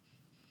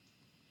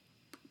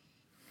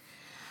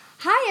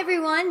Hi,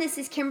 everyone. This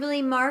is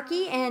Kimberly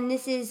Markey, and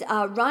this is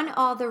Run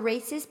All the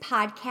Races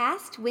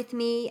podcast. With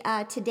me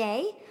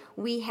today,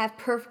 we have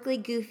Perfectly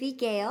Goofy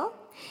Gail,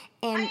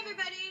 Hi,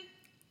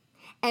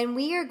 and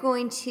we are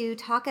going to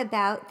talk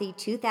about the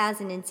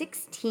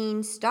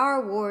 2016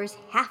 Star Wars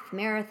Half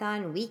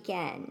Marathon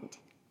Weekend.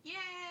 Yay!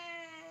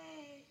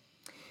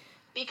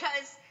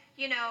 Because,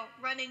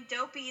 running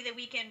dopey the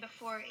weekend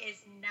before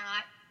is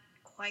not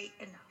quite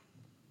enough.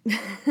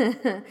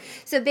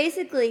 So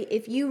basically,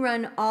 if you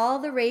run all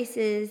the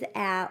races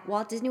at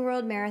Walt Disney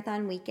World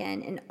Marathon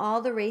Weekend and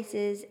all the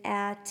races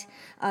at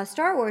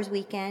Star Wars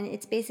Weekend,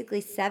 it's basically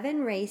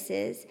 7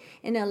 races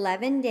in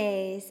 11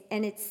 days,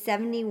 and it's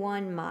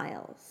 71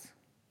 miles.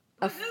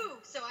 Woohoo!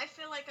 So I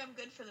feel like I'm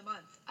good for the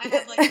month. I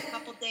have like a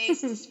couple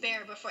days to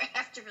spare before I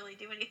have to really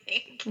do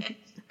anything again.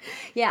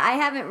 Yeah, I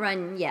haven't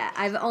run yet.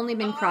 I've only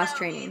been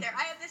cross-training. No,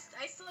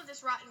 I still have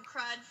this rotten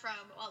crud from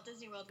Walt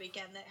Disney World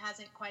Weekend that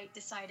hasn't quite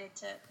decided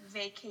to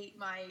vacate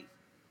my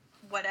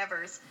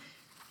whatevers.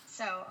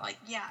 So, I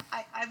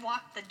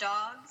walked the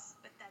dogs,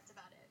 but that's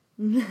about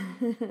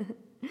it.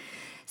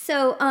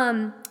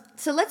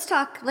 So let's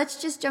talk. Let's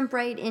just jump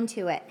right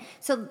into it.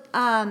 So,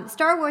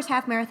 Star Wars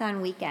Half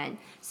Marathon Weekend.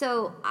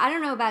 So I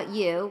don't know about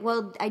you.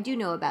 Well, I do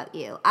know about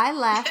you. I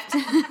left.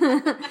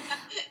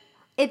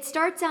 It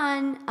starts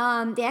on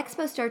the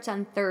expo starts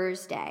on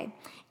Thursday,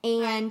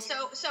 and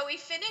right. So we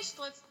finished.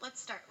 Let's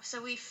start.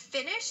 So we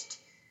finished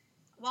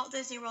Walt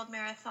Disney World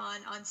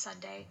Marathon on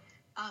Sunday.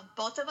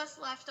 Both of us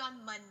left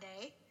on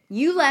Monday.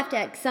 You left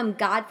at some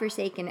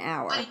godforsaken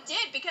hour. I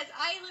did, because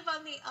I live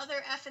on the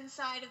other effing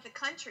side of the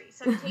country,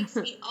 so it takes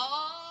me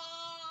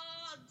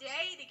all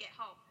day to get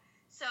home.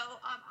 So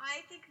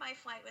I think my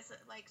flight was at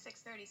like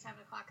 6:30, 7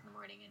 o'clock in the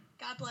morning, and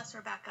God bless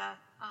Rebecca,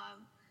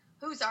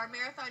 who's our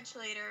marathon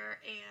cheerleader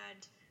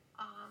and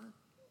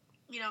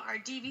our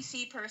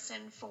DVC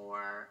person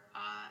for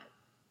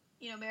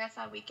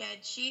Marathon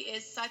Weekend. She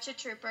is such a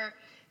trooper.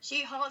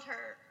 She hauled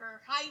her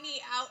high knee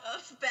out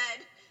of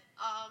bed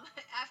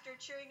after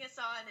cheering us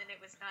on, and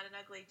it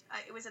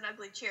was an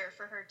ugly cheer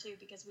for her too,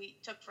 because we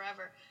took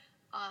forever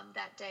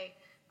that day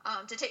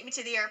to take me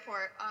to the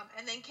airport,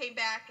 and then came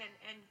back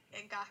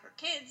and got her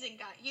kids and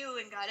got you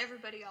and got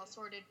everybody all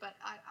sorted. But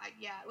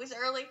it was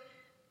early.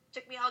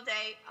 Took me all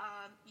day.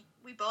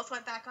 We both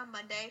went back on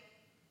Monday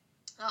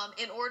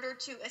in order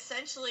to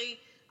essentially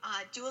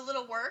do a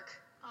little work.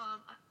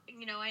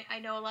 I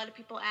know a lot of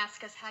people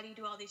ask us, how do you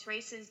do all these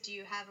races? Do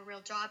you have a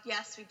real job?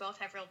 Yes, we both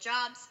have real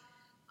jobs.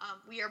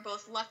 We are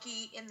both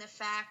lucky in the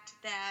fact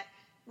that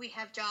we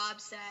have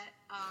jobs that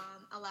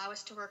allow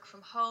us to work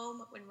from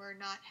home when we're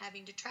not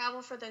having to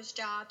travel for those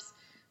jobs.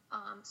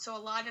 So a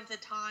lot of the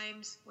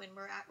times when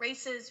we're at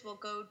races, we'll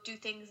go do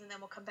things and then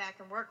we'll come back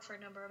and work for a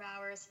number of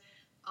hours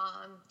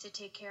to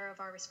take care of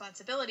our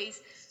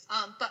responsibilities.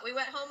 But we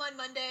went home on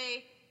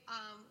Monday.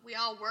 We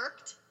all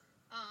worked.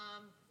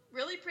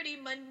 Really pretty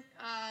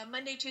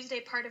Monday,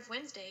 Tuesday, part of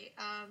Wednesday,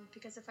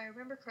 because if I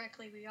remember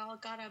correctly, we all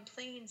got on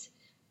planes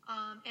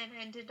and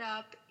ended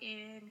up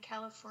in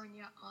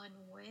California on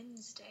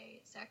Wednesday.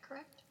 Is that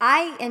correct?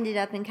 I ended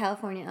up in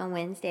California on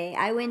Wednesday.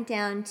 I went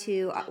down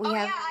to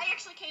I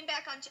actually came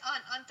back on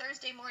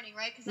Thursday morning,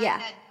 right? Because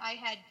I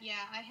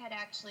had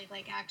actually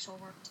actual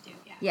work to do.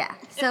 Yeah.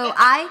 So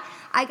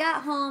I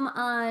got home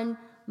on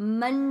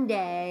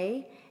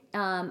Monday.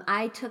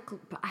 I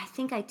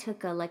think I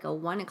took a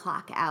 1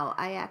 o'clock out.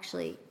 I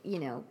actually,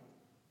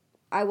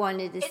 I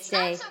wanted to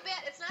stay. It's not so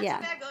bad. It's not so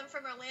bad going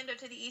from Orlando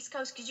to the East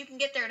Coast, because you can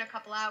get there in a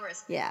couple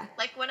hours. Yeah.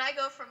 Like when I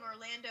go from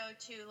Orlando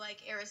to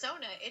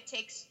Arizona, it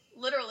takes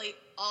literally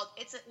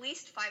it's at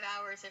least 5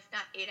 hours, if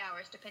not 8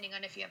 hours, depending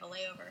on if you have a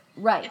layover.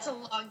 Right. It's a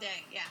long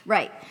day. Yeah.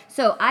 Right.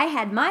 So I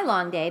had my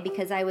long day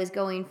because I was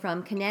going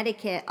from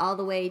Connecticut all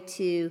the way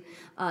to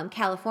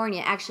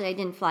California. Actually, I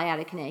didn't fly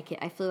out of Connecticut.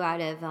 I flew out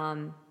of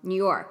New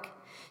York.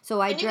 So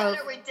I drove.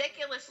 You got a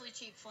ridiculously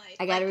cheap flight.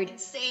 I got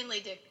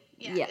insanely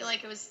yeah.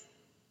 It was.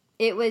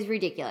 It was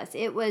ridiculous.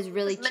 It was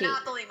really cheap.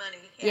 Monopoly money.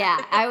 Yeah.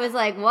 I was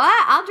like,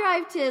 what? I'll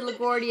drive to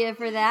LaGuardia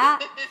for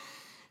that.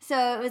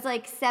 So it was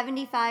like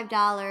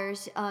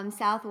 $75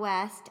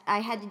 Southwest. I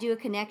had to do a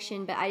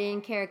connection, but I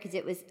didn't care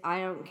because I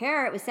don't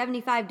care. It was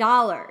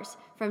 $75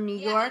 from New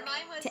York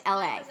to LA.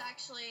 Mine was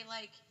actually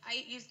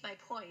I used my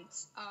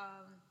points,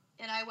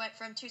 and I went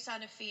from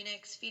Tucson to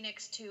Phoenix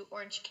to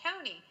Orange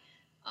County.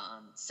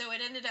 So it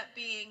ended up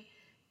being,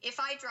 if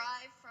I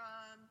drive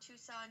from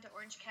Tucson to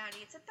Orange County,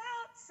 it's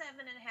about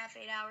 7.5,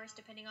 8 hours,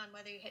 depending on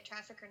whether you hit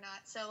traffic or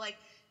not. So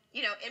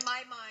in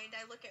my mind,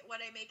 I look at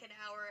what I make an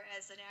hour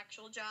as an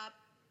actual job,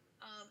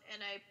 and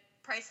I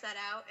price that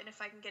out. And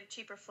if I can get a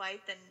cheaper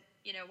flight, then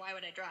why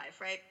would I drive,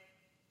 right?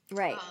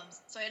 Right.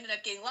 So I ended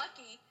up getting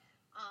lucky,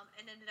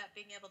 and ended up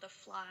being able to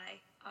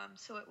fly.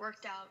 So it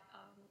worked out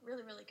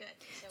really, really good.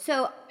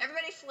 So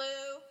everybody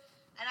flew.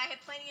 And I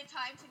had plenty of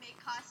time to make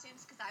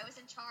costumes because I was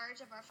in charge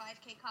of our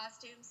 5K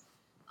costumes.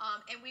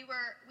 And we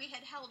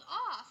had held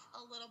off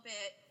a little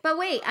bit. But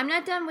wait, I'm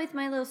not done with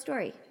my little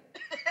story.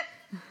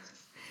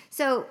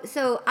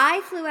 So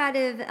I flew out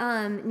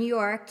of New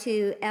York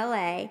to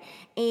LA,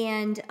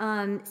 and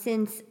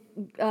since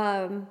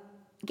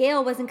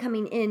Gail wasn't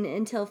coming in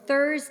until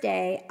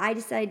Thursday, I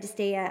decided to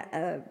stay at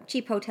a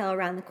cheap hotel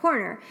around the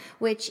corner,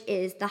 which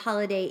is the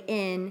Holiday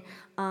Inn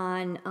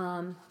on,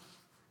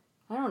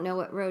 I don't know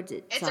what roads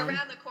it's on.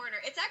 Around the corner.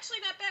 It's actually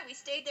not bad. We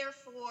stayed there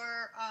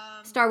for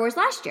Star Wars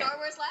last year. Yeah.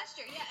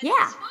 And Yeah.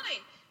 it was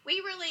fine.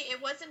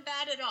 It wasn't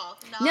bad at all.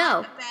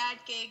 Not a bad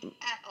gig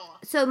at all.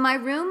 So my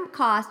room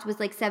cost was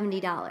like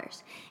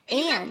 $70.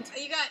 And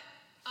you got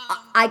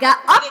I got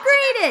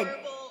upgraded.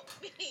 horrible...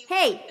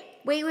 Hey,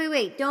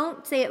 wait.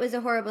 Don't say it was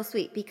a horrible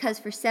suite, because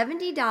for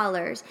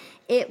 $70,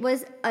 it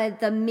was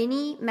the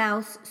Minnie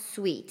Mouse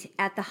suite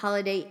at the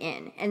Holiday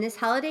Inn. And this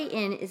Holiday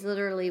Inn is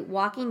literally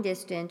walking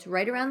distance,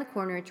 right around the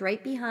corner. It's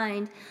right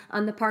behind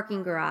on the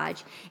parking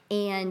garage.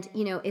 And,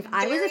 if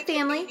I was a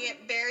family...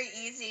 Very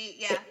easy,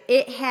 yeah.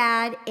 It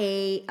had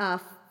a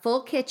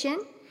full kitchen.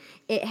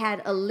 It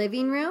had a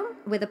living room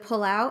with a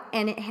pull-out,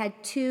 and it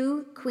had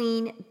 2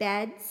 queen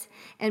beds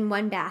and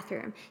 1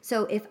 bathroom.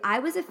 So if I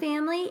was a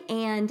family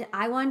and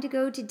I wanted to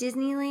go to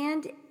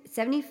Disneyland,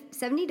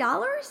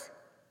 $70?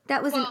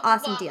 That was an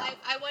awesome deal.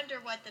 I wonder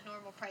what the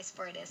normal price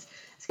for it is.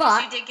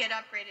 But you did get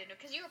upgraded,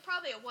 because you were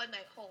probably a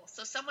one-night hole.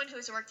 So someone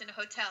who's worked in a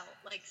hotel,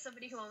 like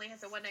somebody who only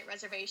has a one-night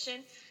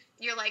reservation,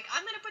 you're like,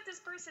 I'm going to put this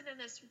person in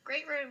this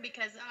great room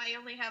because I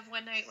only have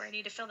one night where I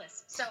need to fill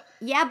this. So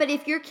yeah, but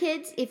if you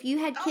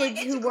had kids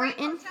who weren't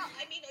in... Hotel.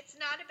 I mean, it's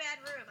not a bad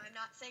room. I'm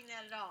not saying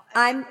that at all.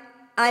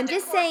 I'm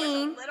just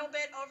saying... a little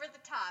bit over the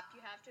top.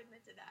 You have to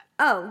admit to that.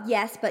 Oh,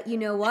 yes, but you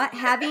know what?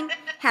 having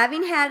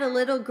had a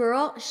little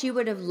girl, she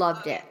would have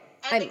loved it.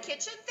 And the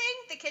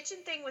kitchen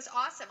thing was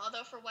awesome.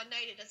 Although for one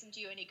night it doesn't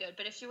do you any good.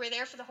 But if you were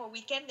there for the whole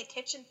weekend, the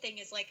kitchen thing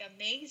is like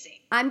amazing.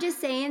 I'm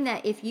just saying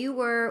that if you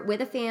were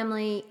with a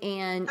family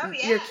and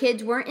your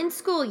kids weren't in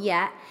school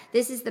yet,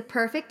 this is the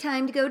perfect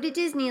time to go to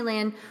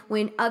Disneyland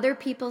when other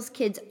people's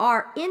kids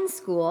are in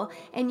school,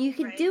 and you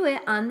could do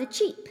it on the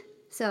cheap.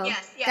 So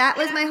that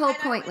was my whole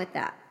point with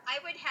that. I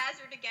would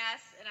hazard a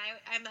guess, and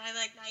I'm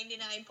like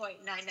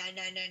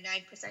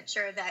 99.99999%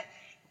 sure that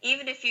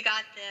even if you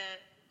got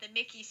the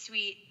Mickey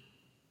suite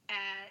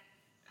at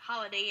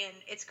Holiday Inn,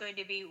 it's going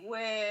to be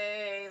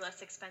way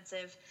less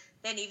expensive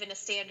than even a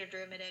standard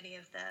room at any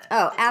of the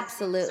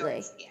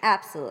absolutely. Yeah.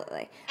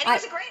 Absolutely. And it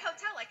was a great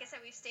hotel. Like I said,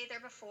 we've stayed there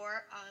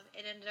before.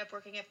 It ended up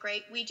working out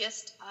great. We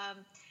just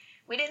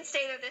we didn't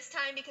stay there this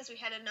time because we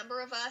had a number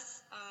of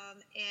us,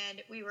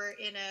 and we were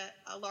in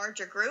a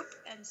larger group,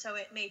 and so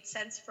it made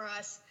sense for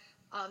us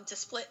to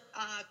split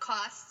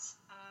costs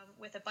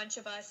with a bunch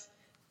of us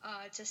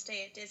to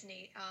stay at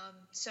Disney.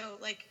 So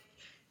like,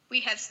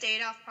 we have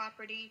stayed off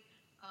property.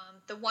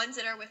 The ones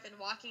that are within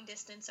walking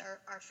distance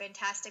are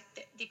fantastic.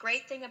 The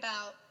great thing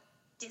about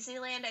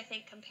Disneyland, I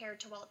think, compared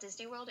to Walt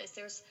Disney World, is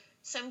there's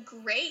some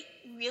great,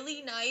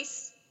 really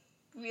nice,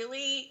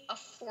 really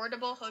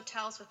affordable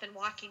hotels within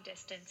walking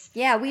distance.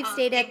 Yeah, we've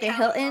stayed at the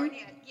Hilton.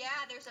 Yeah,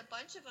 there's a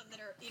bunch of them that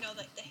are,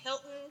 like the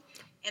Hilton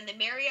and the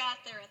Marriott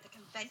there at the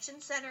convention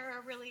center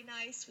are really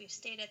nice. We've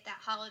stayed at that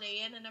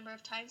Holiday Inn a number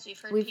of times. We've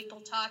heard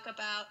people talk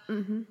about.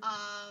 Mm-hmm.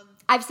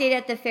 I've stayed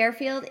at the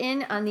Fairfield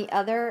Inn on the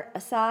other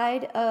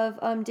side of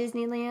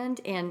Disneyland,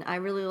 and I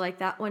really like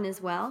that one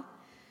as well.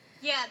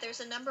 Yeah, there's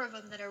a number of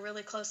them that are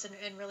really close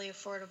and really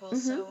affordable. Mm-hmm.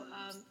 So,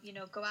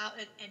 go out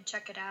and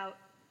check it out.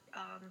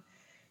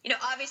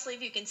 Obviously,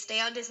 if you can stay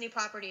on Disney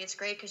property, it's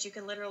great because you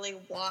can literally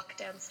walk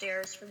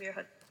downstairs from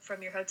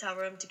your hotel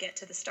room to get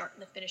to the start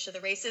and the finish of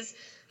the races.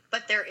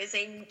 But there is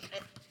a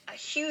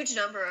huge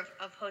number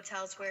of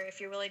hotels where if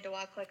you're willing to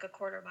walk like a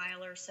quarter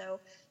mile or so,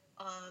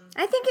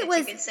 I think it was.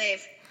 You can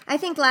save. I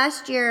think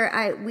last year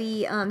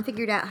we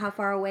figured out how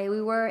far away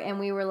we were, and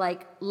we were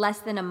like less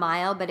than a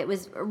mile, but it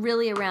was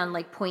really around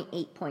like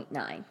 0.8,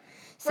 0.9.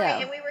 So,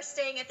 right, and we were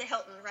staying at the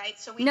Hilton, right?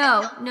 So we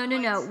No.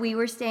 We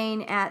were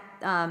staying at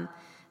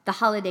the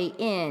Holiday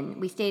Inn.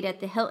 We stayed at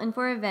the Hilton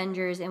for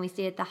Avengers, and we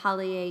stayed at the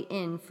Holiday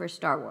Inn for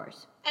Star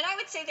Wars. And I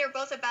would say they're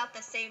both about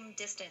the same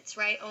distance,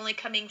 right? Only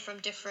coming from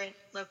different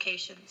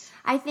locations.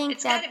 I think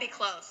it's got to be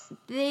close.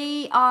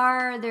 They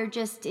are. They're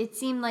just. It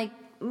seemed like.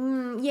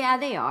 Yeah,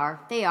 they are.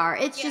 They are.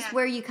 It's just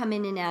where you come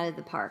in and out of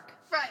the park.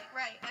 Right.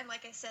 And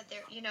like I said,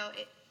 there.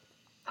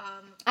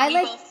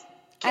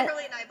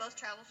 Kimberly and I both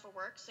travel for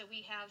work, so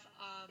we have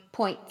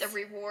points. The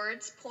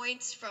rewards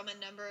points from a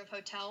number of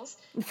hotels.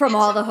 From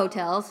all the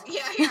hotels.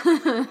 Yeah.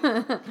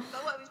 But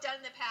what we've done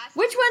in the past.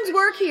 Which ones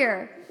work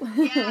here?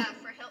 Yeah,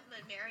 for Hilton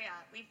and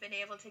Marriott, we've been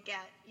able to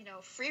get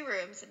free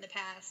rooms in the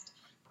past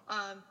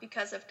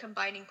because of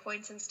combining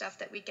points and stuff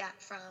that we get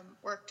from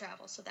work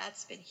travel. So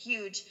that's been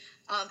huge.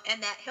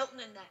 And that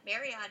Hilton and that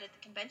Marriott at the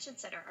convention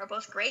center are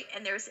both great.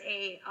 And there's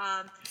a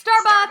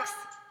Starbucks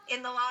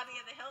in the lobby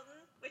of the Hilton,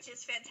 which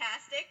is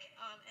fantastic,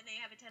 and they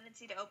have a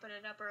tendency to open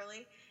it up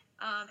early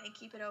and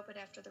keep it open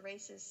after the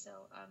races. So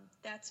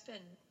that's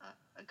been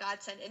a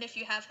godsend. And if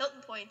you have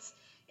Hilton points,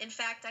 in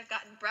fact, I've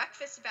gotten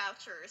breakfast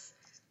vouchers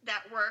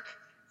that work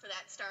for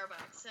that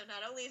Starbucks. So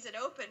not only is it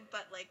open,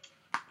 but like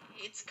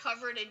it's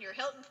covered in your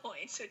Hilton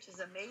points, which is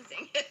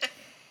amazing.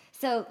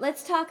 So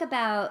let's talk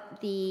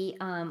about we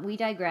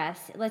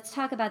digress. Let's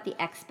talk about the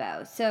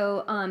expo.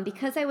 So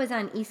because I was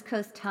on East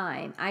Coast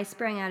time, I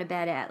sprang out of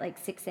bed at like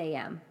 6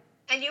 a.m.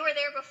 And you were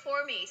there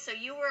before me, so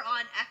you were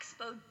on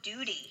expo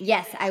duty.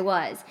 Yes, I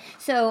was.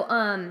 So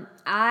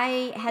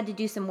I had to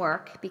do some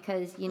work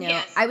because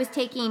Yes. I was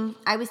taking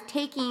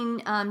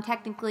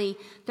technically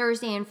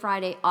Thursday and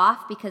Friday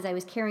off because I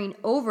was carrying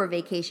over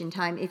vacation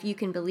time. If you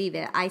can believe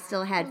it, I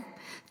still had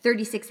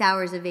 36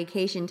 hours of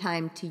vacation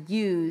time to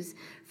use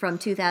from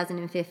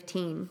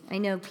 2015. I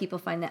know people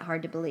find that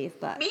hard to believe,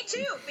 but Me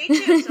too. Me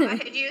too. So I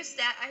had used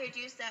that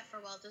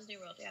for Walt Disney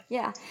World. Yeah.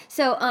 yeah.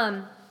 So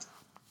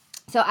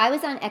I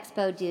was on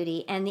expo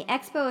duty, and the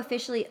expo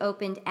officially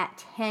opened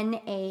at 10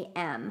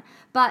 a.m.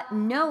 But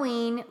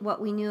knowing what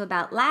we knew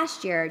about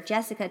last year,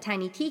 Jessica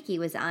Tiny Tiki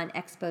was on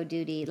expo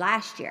duty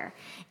last year,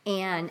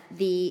 and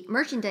the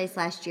merchandise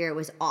last year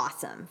was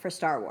awesome for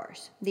Star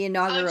Wars, the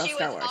inaugural she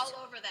Star was Wars. all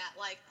over that.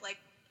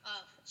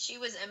 She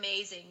was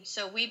amazing.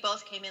 So we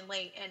both came in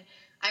late, and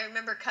I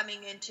remember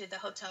coming into the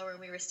hotel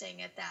room. We were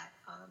staying at that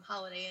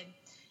Holiday Inn,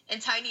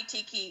 and Tiny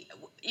Tiki.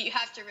 You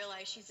have to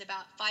realize she's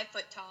about 5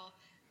 foot tall.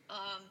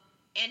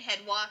 And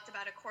had walked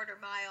about a quarter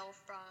mile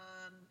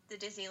from the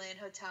Disneyland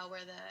Hotel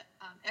where the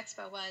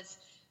expo was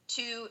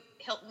to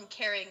Hilton,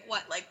 carrying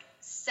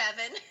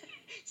seven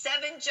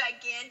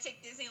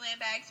gigantic Disneyland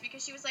bags,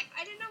 because she was like,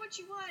 I didn't know what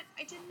you want.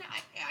 I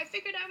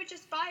figured I would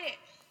just buy it.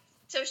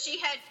 So she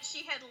had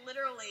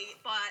literally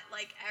bought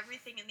like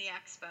everything in the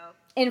expo.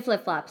 In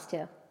flip-flops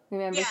too.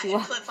 Remember, yeah, she in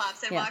walked.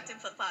 flip-flops and walked in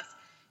flip-flops.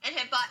 And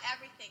had bought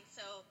everything.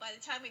 So by the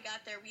time we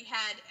got there,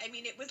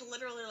 it was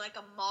literally like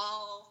a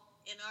mall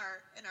in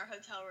our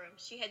hotel room.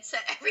 She had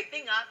set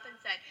everything up and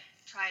said,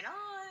 try it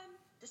on,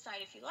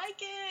 decide if you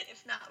like it,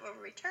 if not, we'll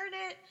return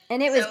it.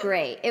 And it was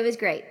great. It was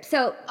great.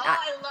 So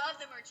I love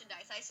the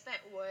merchandise. I spent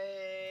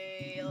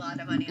a lot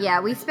of money on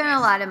yeah, we spent a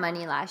lot of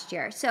money last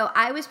year. So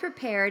I was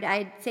prepared.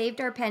 I had saved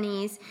our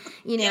pennies,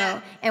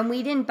 and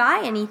we didn't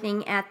buy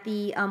anything at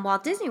the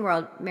Walt Disney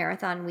World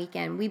Marathon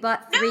weekend. We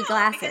bought 3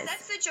 glasses. Because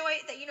that's the joy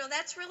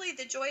that's really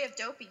the joy of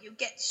Dopey. You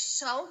get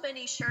so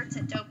many shirts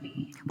at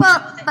Dopey.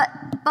 Well, but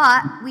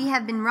we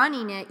have been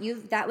running it.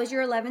 That was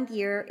your 11th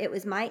year. It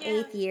was my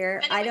 8th year.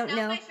 And I don't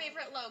know. It was not my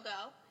favorite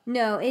logo.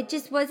 No, it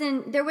just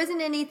wasn't. There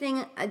wasn't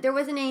anything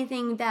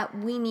that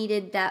we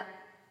needed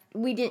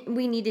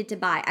we needed to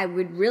buy. I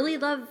would really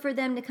love for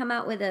them to come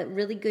out with a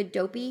really good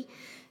Dopey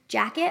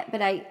jacket,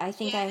 but I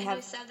think I have.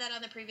 You said that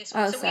on the previous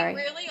one. Oh, sorry.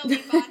 We really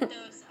only bought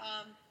those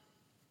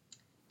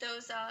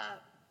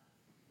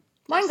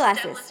wine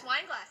glasses. Stemless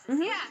wine glasses.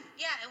 Mm-hmm.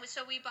 Yeah. And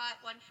so we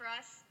bought one for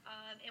us,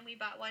 and we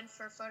bought one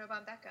for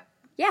Photobomb Becca.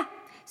 Yeah.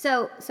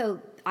 So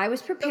I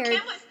was prepared. So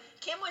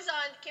Kim was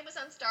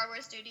on Star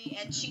Wars duty,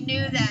 and she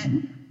knew that.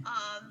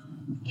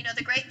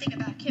 The great thing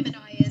about Kim and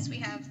I is we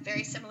have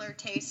very similar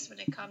tastes when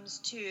it comes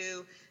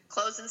to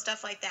clothes and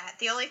stuff like that.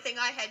 The only thing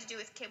I had to do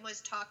with Kim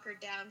was talk her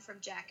down from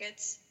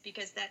jackets,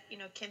 because that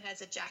Kim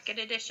has a jacket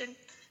addiction.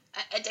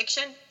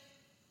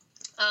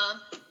 But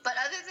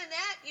other than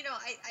that,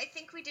 I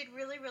think we did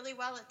really, really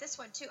well at this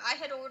one too. I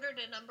had ordered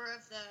a number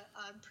of the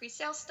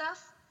pre-sale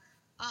stuff.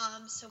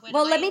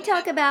 Let me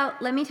talk about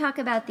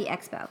the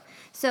expo.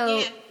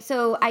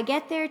 So I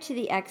get there to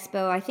the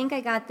expo. I think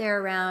I got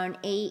there around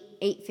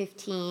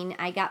 8:15.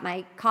 I got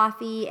my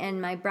coffee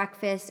and my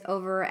breakfast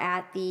over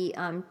at the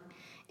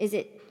is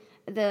it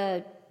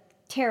the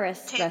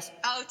Terrace restaurant?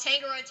 Oh,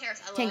 Tangaroa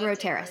Terrace. I love Tangaroa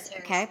Terrace.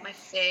 Okay. My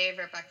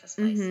favorite breakfast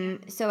place.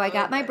 Mm-hmm. So I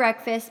got my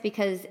breakfast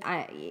because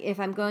if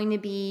I'm going to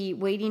be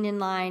waiting in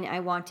line,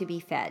 I want to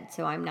be fed,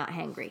 so I'm not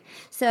hangry.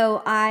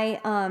 So I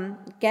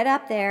get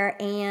up there,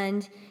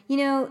 and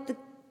the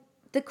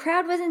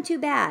crowd wasn't too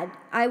bad.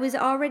 I was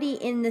already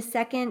in the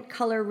second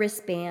color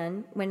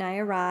wristband when I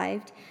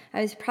arrived.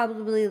 I was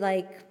probably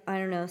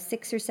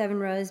 6 or 7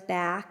 rows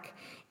back.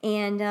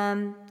 And,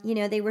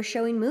 they were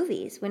showing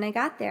movies when I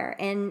got there.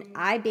 And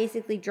I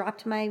basically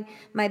dropped my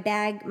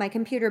bag, my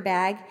computer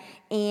bag,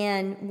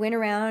 and went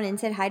around and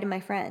said hi to my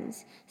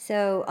friends.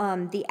 So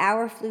the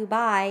hour flew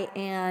by,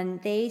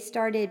 and they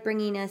started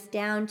bringing us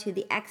down to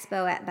the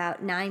expo at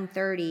about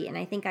 9:30. And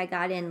I think I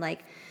got in 10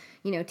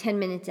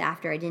 minutes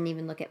after. I didn't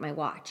even look at my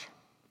watch.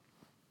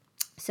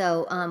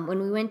 So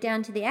when we went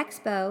down to the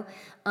expo,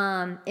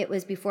 it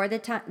was before the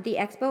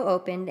expo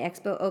opened. The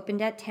expo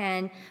opened at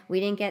 10. We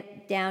didn't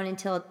get down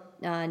until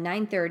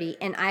 9:30,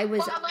 and I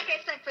was. Well, like I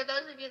said, for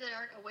those of you that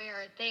aren't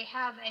aware, they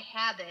have a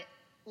habit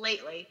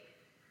lately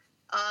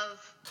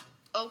of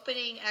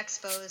opening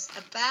expos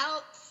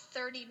about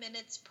 30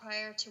 minutes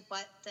prior to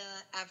what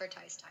the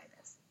advertised time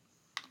is.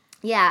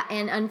 Yeah,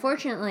 and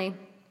unfortunately,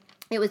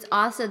 it was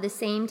also the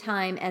same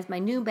time as my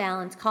New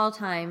Balance call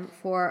time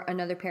for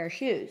another pair of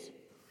shoes.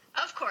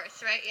 Of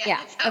course, right?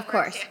 Yeah, of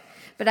course. Yeah.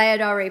 But I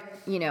had already,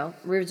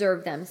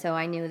 reserved them, so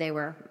I knew they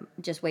were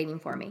just waiting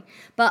for me.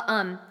 But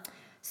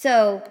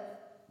so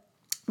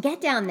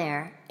get down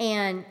there,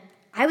 and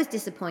I was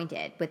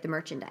disappointed with the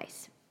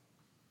merchandise.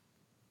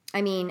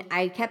 I mean,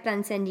 I kept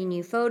on sending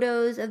you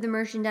photos of the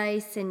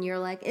merchandise, and you're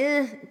like,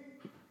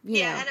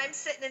 Yeah, and I'm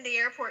sitting in the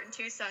airport in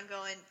Tucson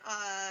going,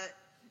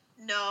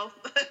 no,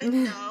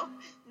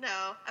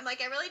 no. I'm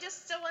like, I really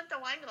just still want the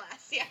wine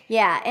glass. Yeah.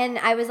 Yeah, and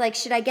I was like,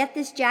 should I get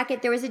this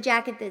jacket? There was a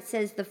jacket that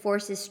says "The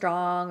Force is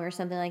Strong" or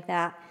something like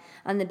that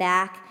on the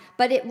back,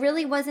 but it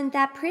really wasn't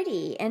that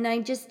pretty. And I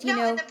just,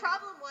 No, and the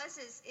problem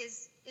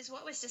is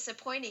what was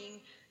disappointing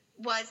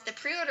was the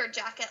pre-order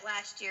jacket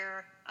last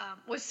year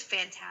was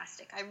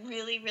fantastic. I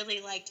really,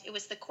 really liked. It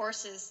was the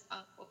courses.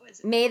 What was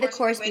it? May the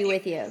course be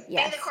with you. Yes.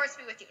 May the course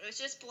be with you. It was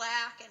just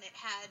black, and it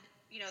had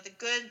the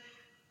good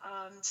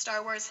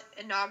Star Wars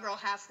inaugural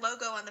half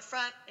logo on the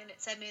front, and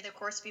it said "May the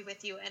course be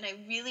with you." And I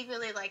really,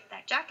 really liked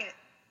that jacket.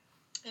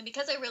 And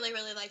because I really,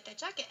 really liked that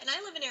jacket, and I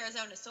live in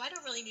Arizona, so I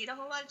don't really need a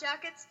whole lot of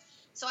jackets.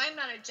 So I'm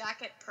not a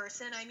jacket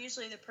person. I'm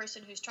usually the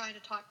person who's trying to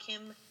talk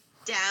Kim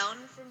down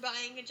from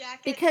buying a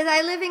jacket. Because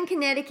I live in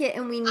Connecticut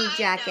and we need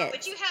jackets. I know,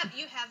 but you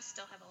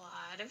still have a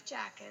lot of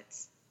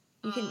jackets.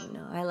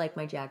 No, I like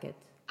my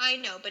jackets. I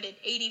know, but at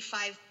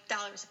 $85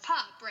 a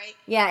pop, right?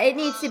 Yeah, it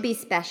needs to be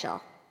special.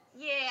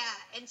 Yeah,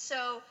 and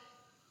so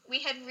we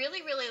had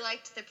really, really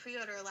liked the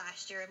pre-order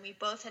last year, and we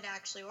both had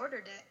actually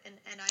ordered it,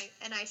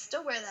 and I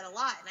still wear that a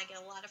lot, and I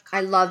get a lot of compliments.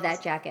 I love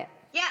that jacket.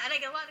 Yeah, and I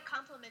get a lot of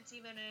compliments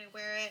even when I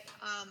wear it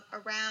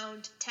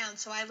around town.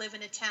 So I live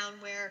in a town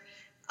where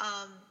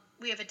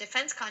we have a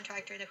defense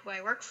contractor who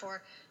I work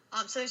for.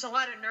 So there's a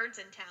lot of nerds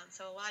in town.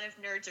 So a lot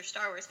of nerds are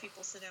Star Wars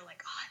people, so they're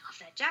like, oh, I love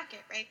that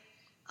jacket, right?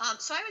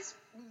 So I was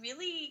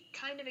really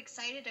kind of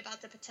excited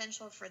about the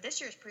potential for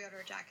this year's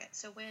pre-order jacket.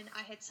 So when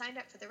I had signed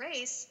up for the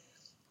race,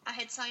 I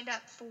had signed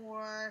up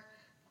for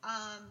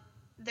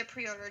the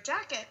pre-order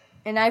jacket.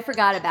 And I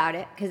forgot about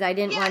it because I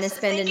didn't want to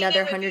spend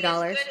another $100.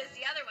 As good as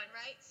the other one,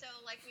 right? So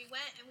like we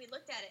went and we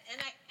looked at it,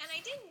 and I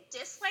didn't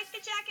dislike the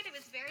jacket. It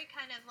was very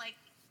kind of like,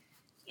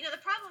 the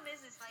problem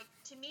is like,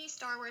 to me,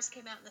 Star Wars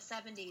came out in the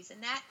 70s, and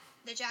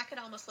the jacket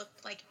almost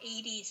looked like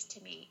 80s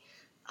to me.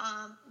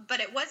 But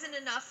it wasn't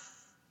enough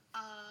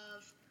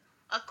of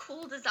a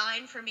cool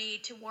design for me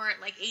to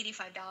warrant like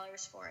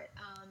 $85 for it.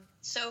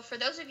 So for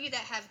those of you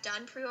that have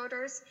done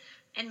pre-orders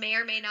and may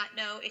or may not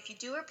know, if you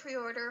do a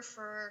pre-order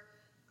for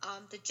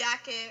the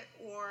jacket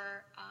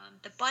or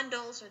the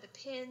bundles or the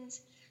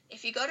pins,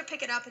 if you go to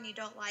pick it up and you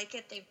don't like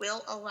it, they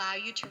will allow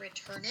you to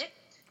return it.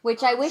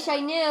 Which I wish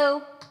I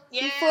knew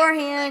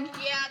beforehand.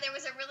 There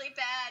was a really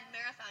bad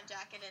marathon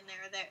jacket in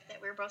there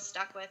that we were both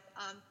stuck with.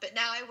 But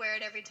now I wear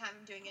it every time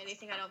I'm doing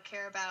anything I don't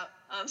care about.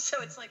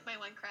 So it's like my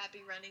one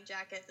crappy running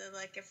jacket that,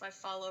 like, if I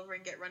fall over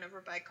and get run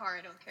over by a car,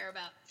 I don't care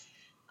about.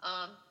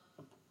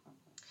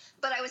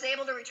 But I was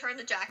able to return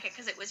the jacket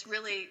because it was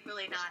really,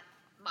 really not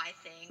my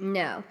thing.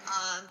 No.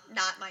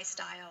 Not my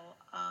style.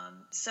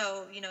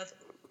 So,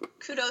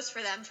 kudos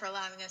for them for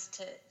allowing us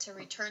to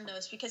return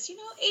those because,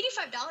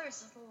 $85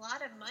 is a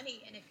lot of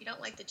money. And if you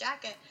don't like the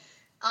jacket,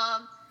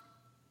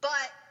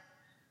 but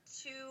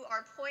to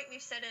our point,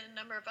 we've said in a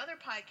number of other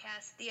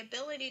podcasts, the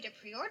ability to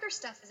pre-order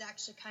stuff is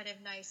actually kind of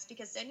nice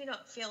because then you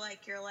don't feel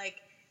like you're like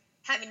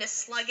having to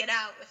slug it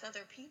out with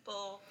other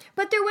people.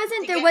 But there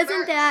wasn't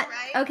merch, that.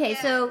 Right? Okay,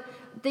 yeah. So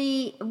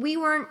we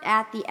weren't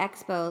at the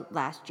expo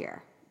last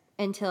year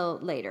until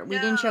later. We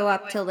didn't show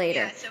up till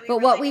later. Yeah, so but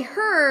really what we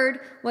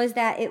heard was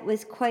that it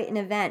was quite an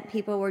event.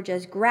 People were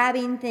just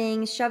grabbing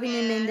things, shoving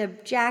them into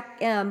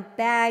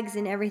bags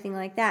and everything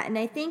like that. And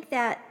I think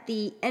that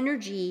the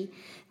energy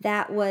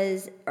that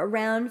was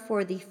around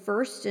for the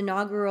first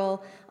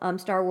inaugural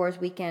Star Wars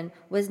weekend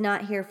was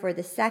not here for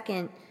the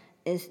second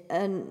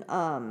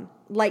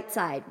light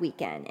side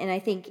weekend. And I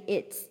think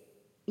it's,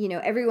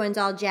 everyone's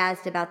all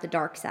jazzed about the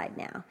dark side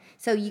now.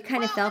 So you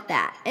kind of felt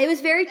that. It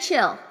was very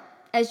chill.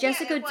 As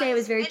Jessica would say, it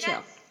was very chill.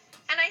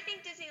 And I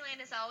think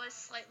Disneyland is always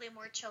slightly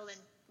more chill than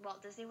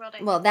Walt Disney World.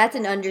 Well, that's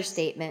an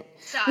understatement.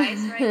 Size,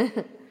 right?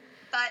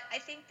 But I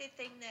think the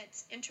thing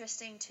that's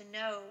interesting to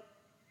note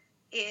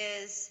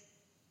is,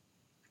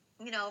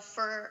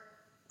 for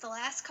the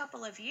last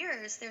couple of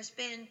years, there's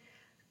been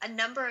a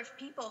number of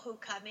people who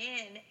come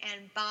in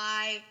and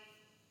buy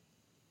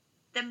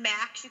the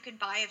max you can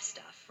buy of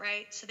stuff,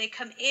 right? So they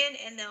come in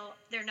and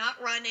they're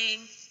not running.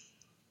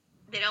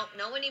 They don't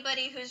know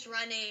anybody who's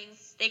running.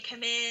 They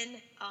come in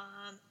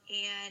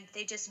and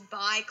they just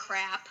buy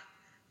crap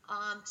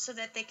so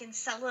that they can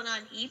sell it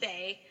on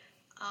eBay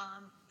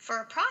for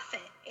a profit.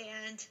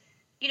 And,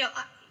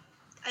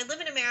 I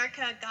live in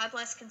America, God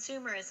bless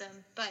consumerism,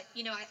 but,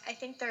 I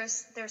think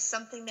there's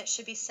something that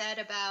should be said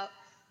about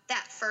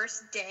that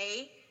first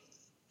day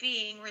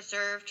being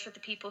reserved for the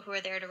people who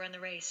are there to run the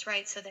race,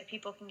 right? So that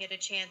people can get a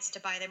chance to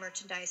buy the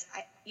merchandise.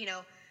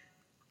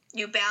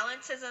 New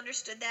Balance has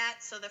understood that.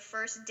 So the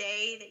first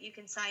day that you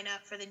can sign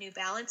up for the New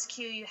Balance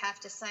queue, you have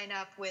to sign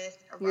up with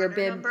a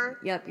runner number.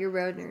 Yep, your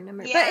runner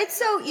number. Yeah, but it's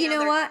so, you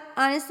know what?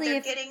 Honestly, they're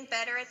getting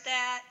better at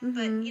that.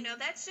 Mm-hmm. But,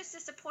 that's just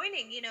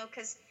disappointing,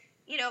 because,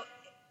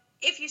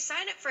 if you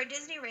sign up for a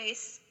Disney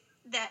race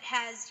that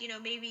has,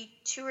 maybe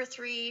 2 or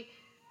 3,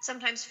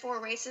 sometimes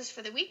 4 races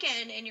for the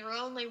weekend, and you're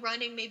only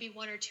running maybe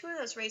 1 or 2 of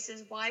those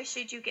races, why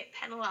should you get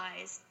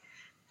penalized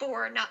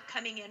for not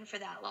coming in for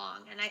that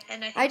long?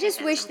 And I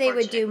just wish they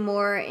would do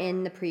more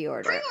in the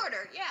pre-order.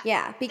 Pre-order, yeah.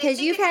 Yeah, because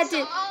they you've had to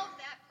solve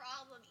that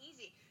problem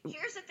easy.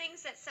 here's the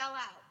things that sell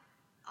out.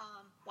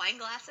 Wine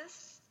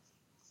glasses.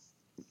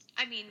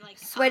 I mean, like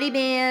Sweaty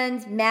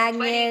bands,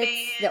 magnets,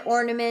 the bands.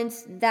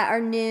 ornaments that are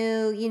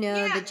new, the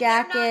Yeah,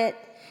 jacket.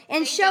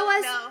 And they show don't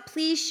us, know.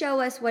 please show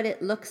us what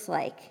it looks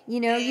like.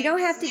 You don't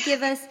have to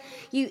give us,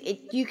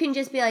 you can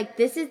just be like,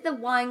 this is the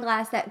wine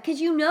glass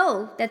because you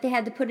know that they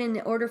had to put in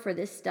the order for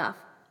this stuff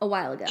a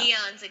while ago.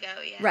 Eons ago,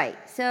 yeah. Right.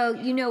 So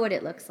you know what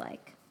it looks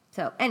like.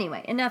 So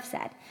anyway, enough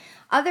said.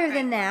 Other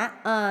than that,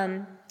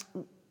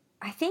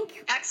 I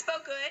think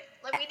Expo good.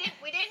 Like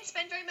we didn't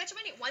spend very much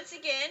money. Once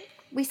again,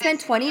 we spent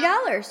 $20.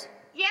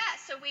 Yeah,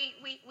 so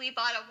we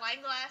bought a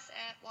wine glass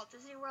at Walt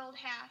Disney World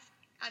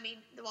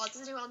the Walt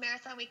Disney World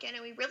Marathon weekend,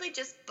 and we really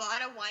just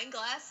bought a wine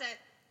glass at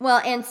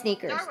and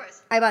sneakers. Star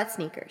Wars. I bought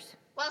sneakers.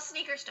 Well,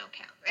 sneakers don't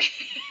count, right?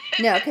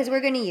 No, because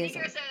we're going to use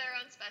sneakers them. are their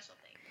own special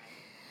thing.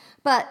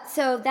 But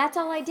so that's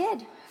all I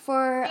did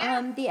for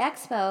the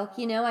expo.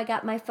 I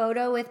got my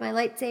photo with my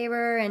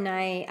lightsaber, and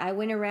I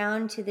went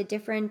around to the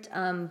different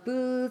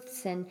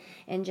booths and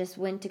just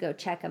went to go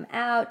check them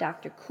out.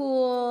 Dr.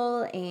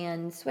 Cool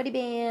and Sweaty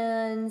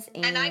Bands.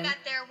 And I got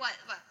there, what,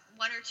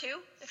 one or two,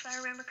 if I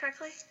remember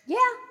correctly?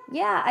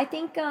 Yeah. I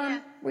think,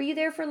 were you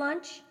there for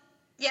lunch?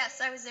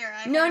 Yes, I was there.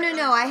 No.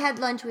 I had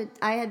lunch with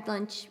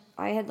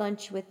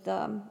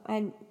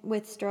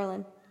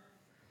Sterling.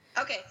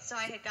 Okay, so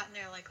I had gotten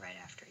there right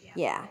after, yeah.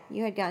 Yeah,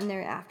 you had gotten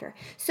there after.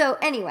 So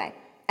anyway,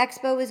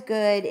 Expo was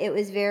good. It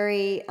was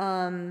very, it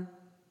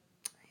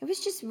was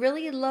just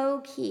really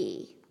low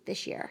key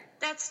this year.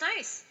 That's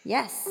nice.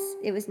 Yes,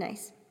 it was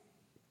nice.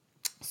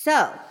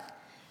 So,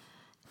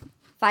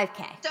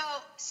 5K.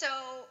 So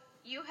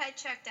you had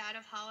checked out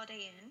of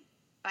Holiday Inn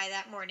by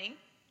that morning.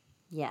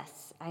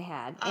 Yes, I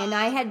had. And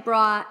I had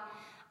brought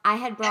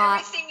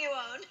everything you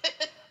own.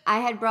 I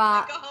had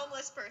brought like a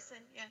homeless person,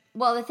 yeah.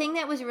 Well, the thing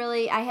that was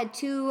really, I had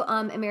 2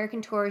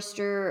 American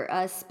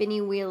Tourister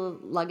spinny wheel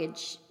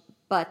luggage,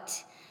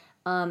 but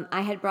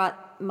I had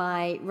brought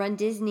my Run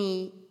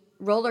Disney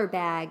roller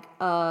bag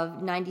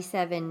of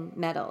 97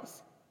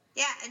 medals.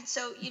 Yeah, and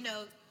so,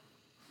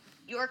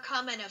 your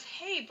comment of,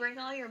 hey, bring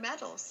all your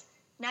medals.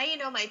 Now you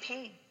know my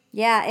pain.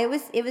 Yeah, it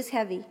was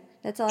heavy.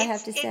 That's all I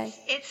have to say.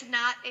 It's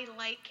not a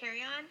light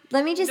carry-on.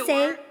 Let me just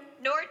say...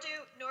 Nor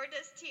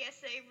does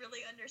TSA really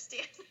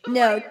understand.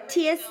 No,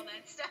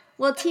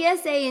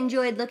 TSA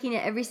enjoyed looking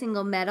at every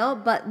single medal,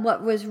 but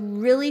what was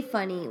really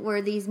funny were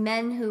these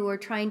men who were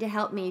trying to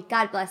help me.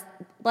 God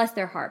bless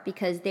their heart,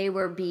 because they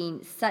were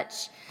being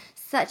such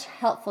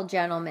helpful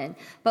gentlemen.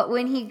 But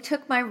when he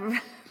took my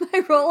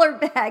roller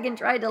bag and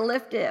tried to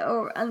lift it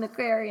over on the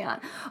carry-on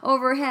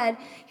overhead,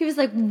 he was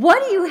like,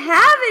 "What do you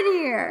have in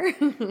here?"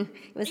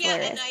 It was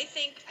hilarious. And I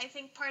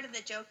think part of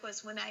the joke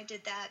was when I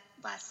did that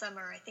last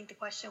summer. I think the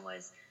question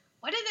was,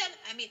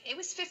 it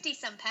was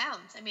 50-some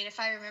pounds. If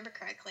I remember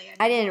correctly.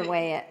 I didn't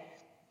weigh it.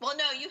 Well,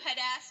 no, you had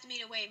asked me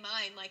to weigh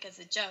mine, like, as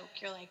a joke.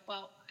 You're like,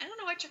 well, I don't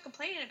know what you're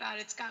complaining about.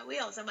 It's got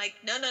wheels. I'm like,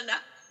 no.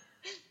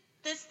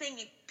 This thing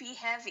be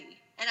heavy.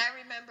 And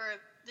I remember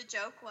the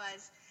joke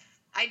was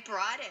I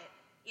brought it,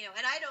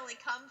 and I'd only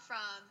come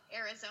from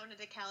Arizona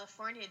to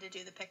California to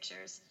do the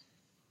pictures.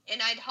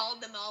 And I'd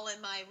hauled them all in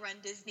my Run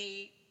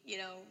Disney,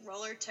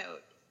 roller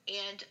tote.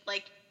 And,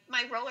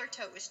 my roller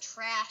tote was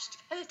trashed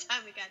by the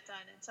time we got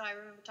done. And so I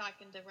remember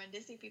talking to Run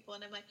Disney people,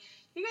 and I'm like,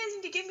 you guys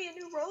need to give me a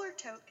new roller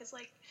tote, because,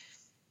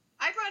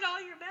 I brought all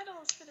your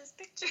medals for this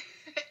picture.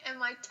 And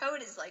my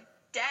tote is,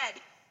 dead.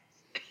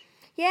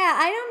 Yeah,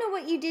 I don't know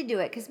what you did to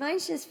it, because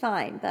mine's just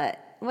fine, but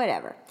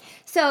whatever.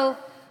 So,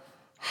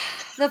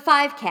 the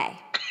 5K.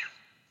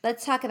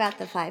 Let's talk about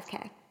the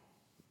 5K.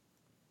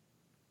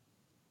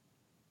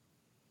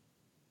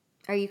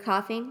 Are you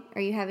coughing?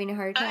 Are you having a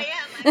heart attack?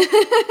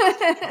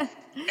 I am.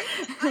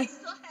 I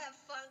still have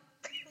fun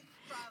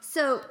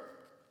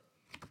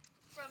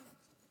from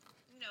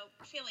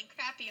feeling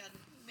crappy on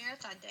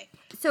marathon day.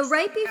 So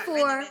right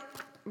before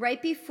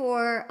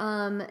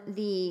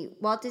the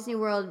Walt Disney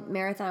World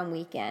Marathon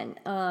weekend,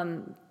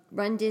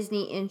 Run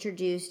Disney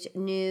introduced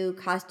new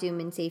costume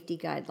and safety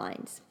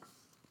guidelines.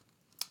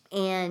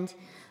 And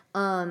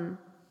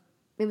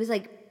it was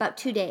about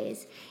 2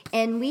 days.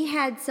 And we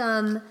had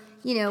some,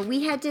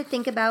 we had to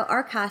think about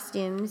our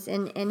costumes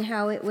and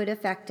how it would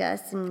affect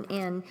us. And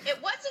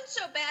it wasn't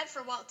so bad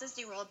for Walt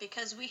Disney World,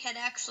 because we had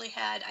actually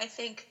had, I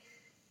think,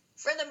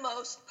 for the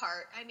most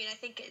part, I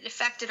think it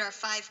affected our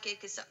 5K,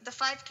 because the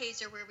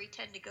 5Ks are where we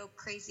tend to go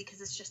crazy,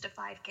 because it's just a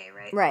 5K,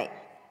 right? Right.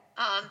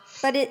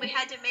 But we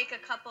had to make a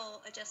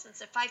couple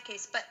adjustments at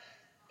 5Ks, but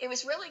it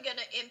was really going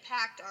to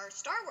impact our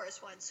Star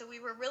Wars one. So we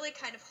were really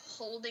kind of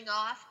holding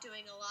off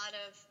doing a lot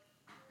of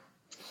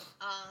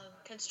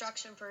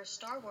construction for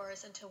Star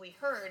Wars until we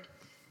heard.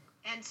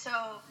 And so,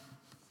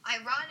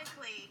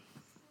 ironically,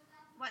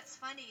 what's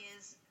funny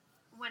is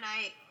when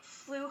I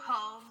flew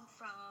home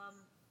from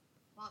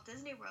Walt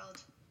Disney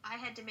World, I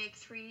had to make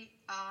 3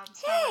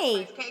 Star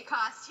Wars 5K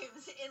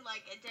costumes in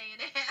a day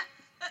and a half.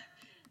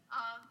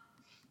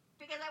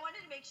 Because I wanted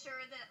to make sure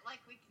that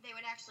they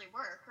would actually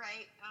work,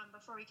 right?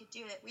 Before we could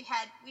do it, we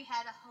had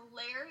a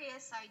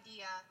hilarious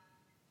idea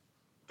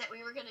that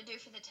we were going to do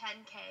for the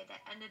 10K that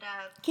ended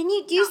up... Do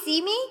you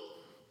see me?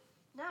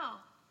 No.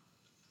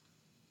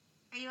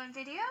 Are you on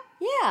video?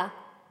 Yeah.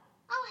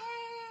 Oh,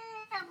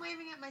 hey, I'm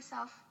waving at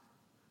myself.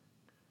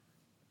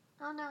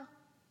 Oh, no.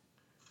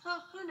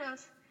 Oh, who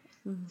knows?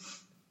 Mm-hmm.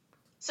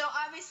 So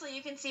obviously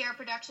you can see our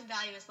production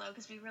value is low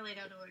because we really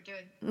don't know what we're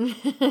doing.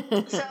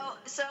 so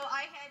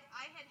I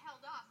had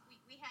held off.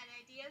 We had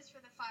ideas for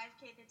the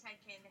 5K, the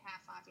 10K, and the half,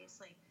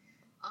 obviously,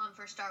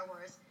 for Star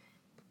Wars.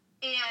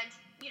 And,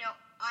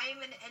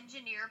 I'm an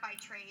engineer by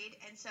trade,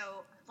 and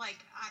so,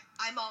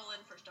 I'm all in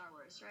for Star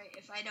Wars, right?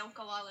 If I don't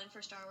go all in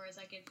for Star Wars,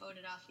 I get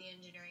voted off the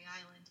engineering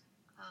island.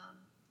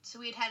 So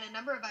we had a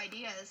number of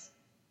ideas,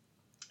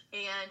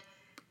 and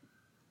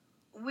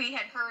we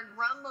had heard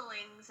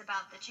rumblings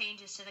about the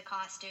changes to the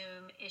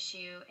costume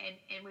issue,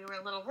 and we were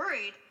a little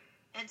worried.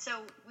 And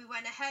so we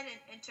went ahead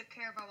and took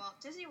care of our Walt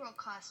Disney World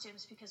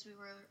costumes because we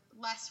were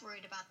less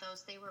worried about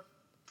those. They were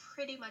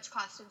pretty much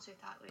costumes we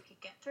thought we could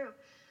get through.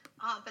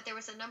 But there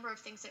was a number of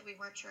things that we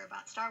weren't sure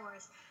about Star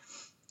Wars.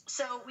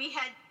 So we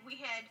had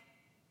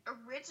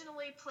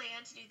originally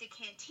planned to do the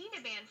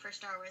Cantina Band for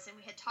Star Wars, and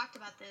we had talked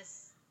about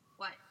this,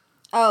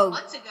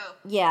 months ago.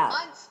 Yeah.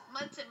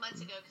 Months and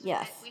months ago.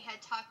 Yes. We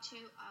had talked to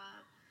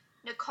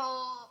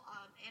Nicole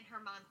and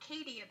her mom,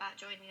 Katie, about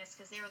joining us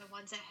because they were the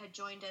ones that had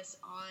joined us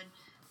on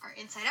our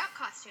Inside Out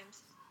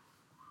costumes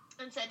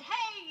and said,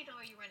 hey,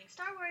 are you running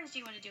Star Wars? Do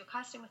you want to do a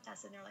costume with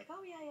us? And they're like,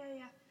 oh,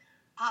 yeah.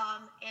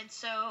 And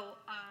so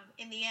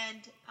in the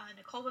end,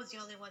 Nicole was the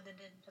only one that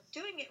ended up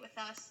doing it with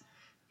us.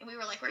 And we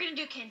were like, we're going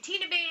to do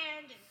Cantina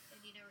Band, and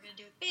we're going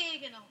to do it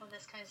big and all of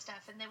this kind of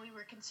stuff. And then we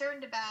were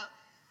concerned about,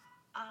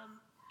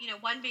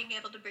 one, being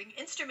able to bring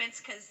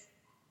instruments because...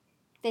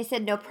 They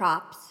said no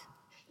props.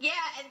 Yeah,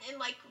 and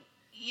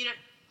you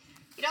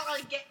don't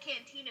really get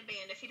Cantina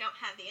Band if you don't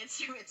have the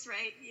instruments,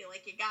 right? You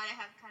gotta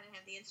have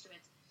the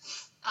instruments.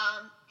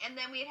 And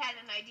then we had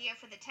an idea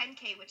for the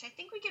 10K, which I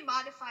think we can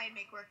modify and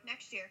make work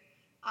next year.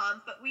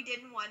 But we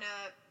didn't want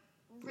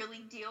to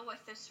really deal with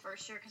this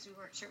first year because we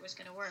weren't sure it was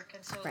going to work.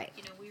 And so, right.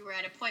 We were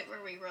at a point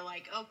where we were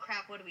like, oh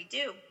crap, what do we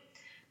do?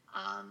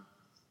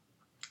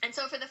 And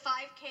so for the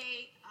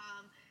 5K,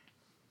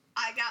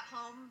 I got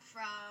home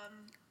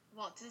from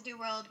Walt Disney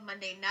World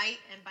Monday night,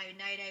 and by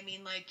night I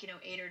mean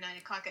 8 or 9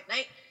 o'clock at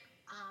night.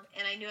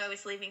 And I knew I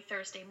was leaving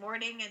Thursday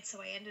morning, and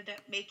so I ended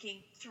up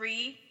making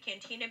 3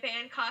 Cantina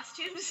Band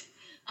costumes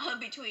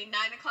between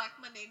 9 o'clock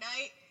Monday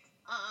night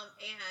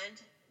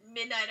and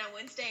midnight on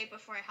Wednesday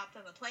before I hopped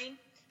on the plane.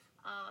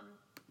 I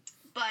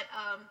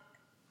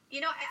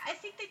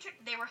think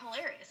they were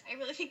hilarious. I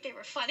really think they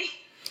were funny.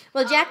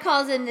 Well, Jack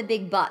calls them the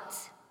big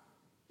butts.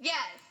 Yes,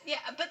 yeah,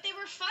 but they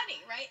were funny,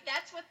 right?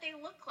 That's what they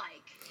look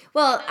like.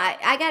 Well,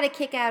 I got a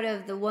kick out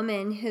of the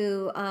woman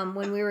who,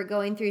 when we were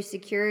going through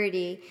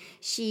security,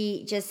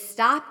 she just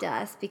stopped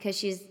us because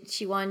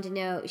she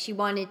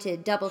wanted to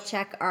double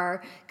check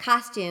our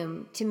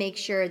costume to make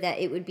sure that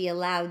it would be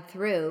allowed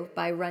through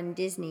by Run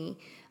Disney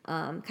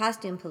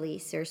costume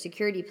police or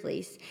security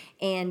police,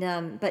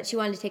 and but she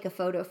wanted to take a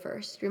photo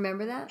first.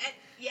 Remember that?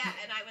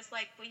 And I was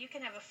like, well, you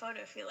can have a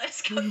photo if you let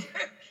us go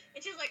through.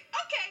 And she's like,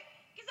 okay,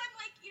 because I'm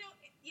like,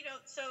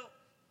 so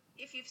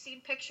if you've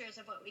seen pictures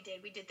of what we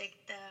did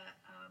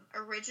the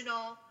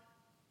original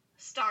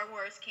Star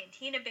Wars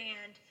Cantina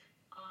Band,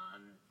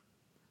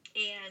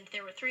 and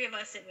there were 3 of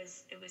us. It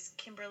was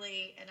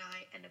Kimberly and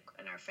I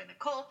and our friend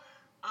Nicole,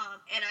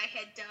 and I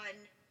had done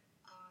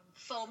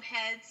foam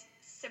heads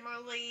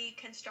similarly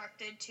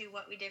constructed to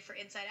what we did for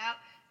Inside Out,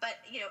 but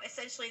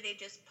essentially they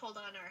just pulled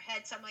on our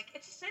head. So I'm like,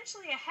 it's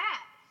essentially a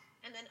hat.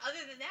 And then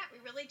other than that, we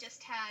really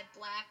just had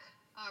black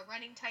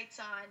running tights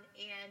on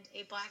and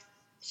a black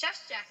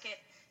chef's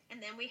jacket, and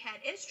then we had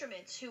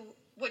instruments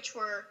which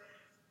were,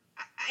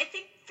 I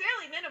think,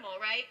 fairly minimal,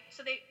 right?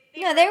 So they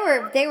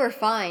were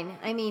fine.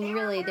 I mean,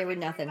 really, they were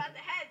nothing. About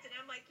the heads, and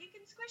I'm like, you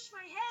can squish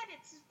my head.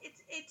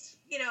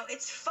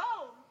 It's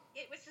foam.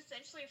 It was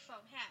essentially a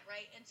foam hat,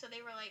 right? And so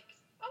they were like,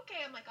 okay.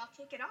 I'm like, I'll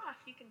take it off.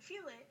 You can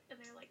feel it. And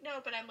they're like,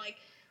 no. But I'm like,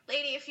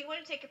 lady, if you want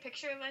to take a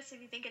picture of us,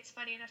 if you think it's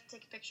funny enough to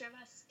take a picture of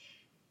us,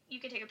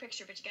 you can take a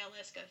picture, but you gotta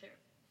let us go through.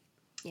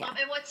 Yeah.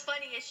 And what's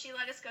funny is she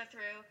let us go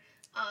through.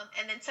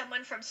 And then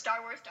someone from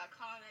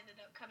StarWars.com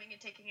ended up coming and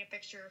taking a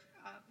picture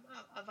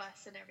of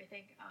us and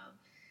everything.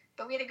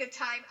 But we had a good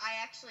time. I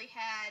actually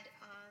had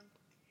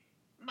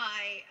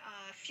my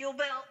fuel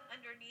belt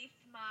underneath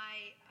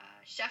my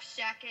chef's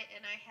jacket,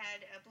 and I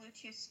had a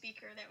Bluetooth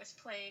speaker that was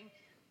playing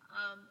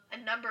a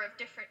number of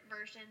different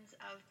versions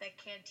of the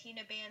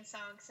Cantina Band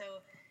song. So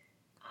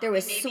there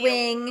was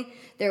swing,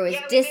 there was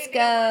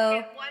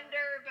disco.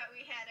 Wonder, but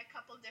we had a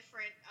couple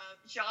different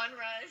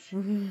genres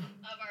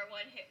of our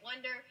one-hit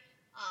wonder.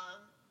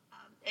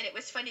 And it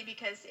was funny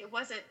because it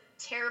wasn't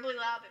terribly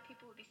loud, but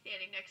people would be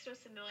standing next to us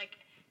and they're like,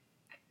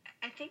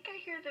 I think I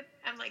hear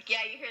I'm like,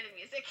 yeah, you hear the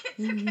music. It's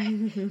okay.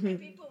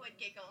 And people would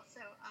giggle. So,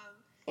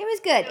 it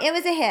was good. It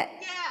was a hit.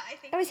 Yeah, I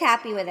think I was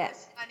happy with it. It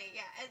was funny,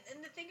 yeah.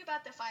 And the thing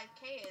about the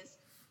 5K is,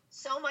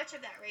 so much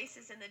of that race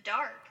is in the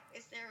dark.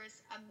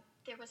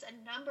 There was a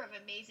number of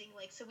amazing,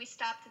 like, so we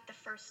stopped at the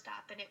first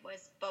stop and it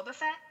was Boba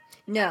Fett.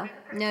 No.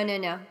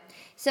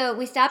 So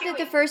we stopped at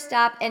the first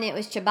stop and it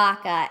was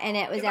Chewbacca, and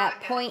it was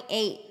at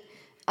 0.8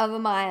 of a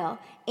mile,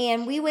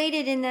 and we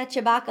waited in that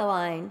Chewbacca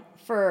line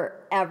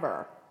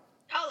forever.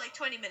 Oh, like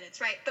 20 minutes,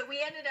 right? But we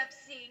ended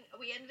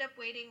up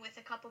waiting with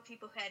a couple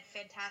people who had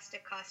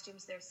fantastic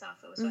costumes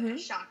themselves. It was like a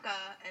Shaka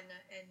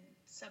and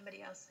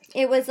somebody else.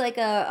 It was like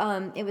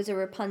it was a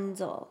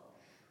Rapunzel.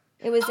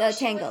 It was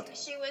Tangled.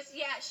 She was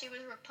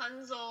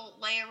Rapunzel,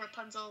 Leia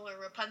Rapunzel, or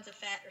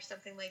Rapunzafet, or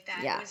something like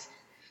that. Yeah.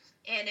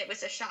 It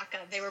was a Shaka.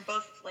 They were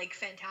both like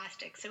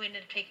fantastic. So we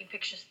ended up taking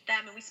pictures with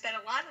them, and we spent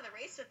a lot of the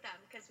race with them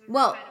because we were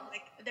kind of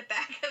like the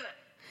back of the.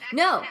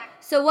 No.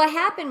 So what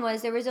happened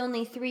was there was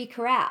only 3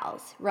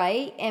 corrals,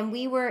 right? And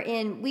we were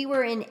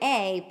in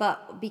A,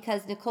 but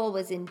because Nicole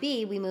was in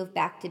B, we moved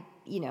back to,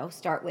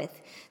 start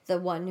with the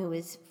one who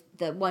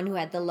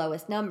had the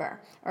lowest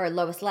number or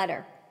lowest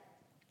letter.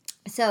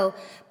 So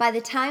by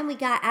the time we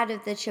got out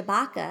of the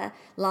Chewbacca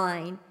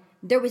line,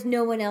 there was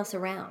no one else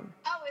around.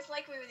 Oh, it's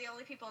like we were the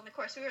only people on the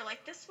course. We were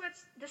like, this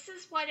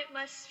is what it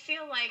must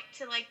feel like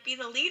to like be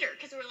the leader,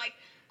 because we were like,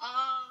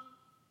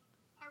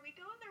 are we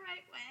going the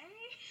right way?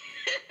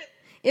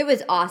 It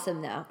was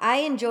awesome though. I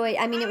enjoyed.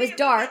 I mean, it was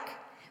dark.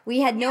 We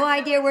had no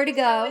idea where to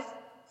go.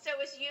 So it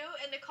was you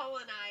and Nicole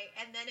and I,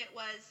 and then it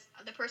was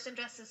the person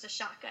dressed as a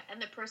Shaka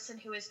and the person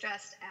who was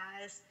dressed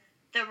as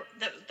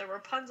the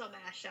Rapunzel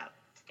mashup.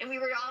 And we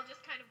were all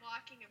just kind of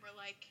walking, and we're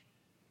like,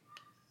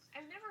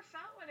 I've never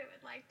felt what it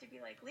would like to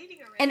be like leading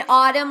a race. And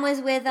Autumn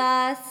was with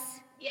us.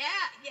 Yeah.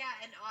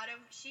 And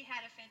Autumn, she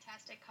had a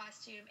fantastic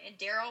costume, and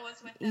Daryl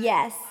was with us.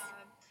 Yes.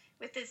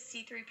 With his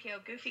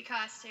C-3PO Goofy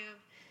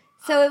costume.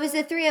 So it was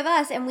the 3 of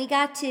us, and we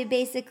got to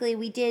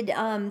we did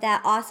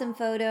that awesome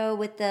photo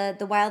with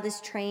the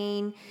wildest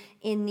train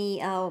in the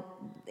wilderness.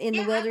 I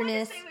want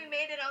to say we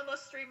made it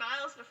almost 3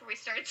 miles before we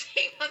started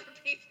seeing other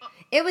people.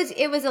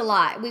 It was a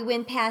lot. We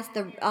went past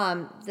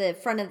the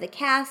front of the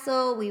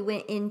castle. We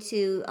went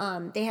into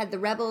they had the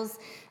Rebels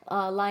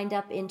lined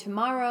up in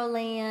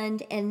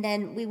Tomorrowland, and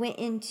then we went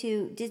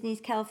into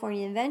Disney's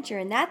California Adventure,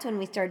 and that's when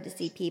we started to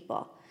see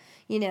people.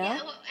 Yeah,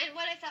 and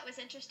what I thought was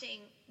interesting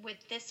with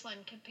this one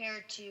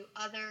compared to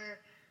other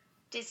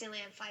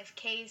Disneyland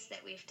 5Ks that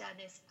we've done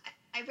is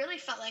I really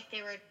felt like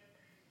they were,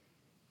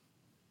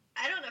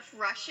 I don't know if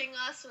rushing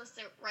us was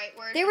the right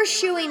word. They were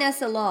shooing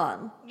us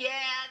along. Yeah,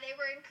 they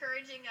were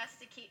encouraging us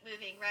to keep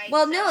moving, right?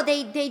 Well, no,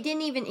 they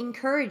didn't even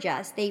encourage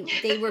us.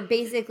 They were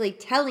basically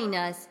telling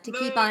us to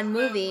keep on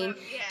moving. Move,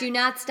 yeah. Do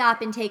not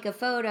stop and take a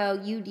photo.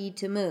 You need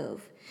to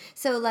move.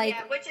 So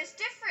which is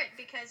different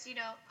because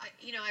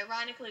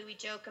ironically we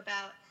joke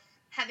about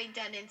having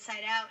done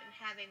Inside Out and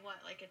having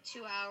like a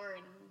 2-hour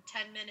and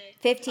 10-minute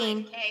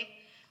 15. 5K.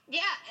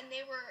 Yeah, and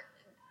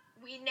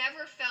we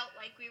never felt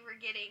like we were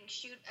getting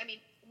I mean,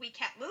 we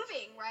kept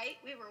moving, right?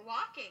 We were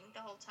walking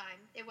the whole time.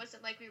 It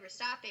wasn't like we were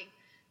stopping.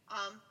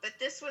 But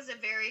this was a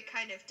very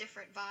kind of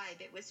different vibe.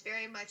 It was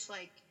very much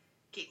like,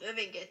 keep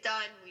moving, get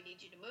done. We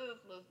need you to move.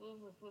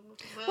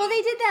 Well,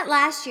 they did that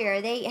last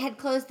year. They had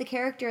closed the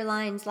character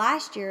lines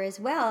last year as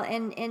well,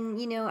 and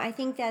I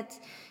think that's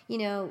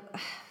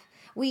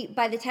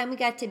by the time we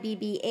got to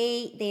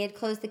BB-8, they had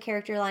closed the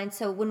character lines.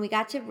 So when we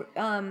got to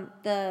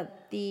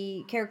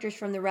the characters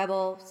from the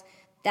Rebels,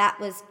 that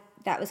was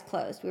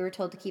closed. We were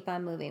told to keep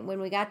on moving. When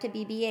we got to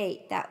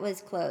BB-8, that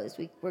was closed.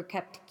 We were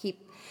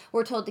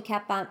told to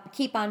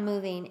keep on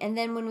moving. And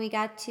then when we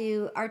got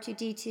to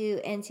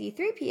R2-D2 and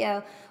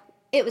C-3PO,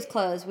 it was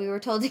closed. We were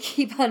told to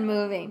keep on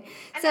moving.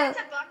 And that's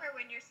a bummer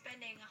when you're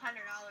spending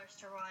 $100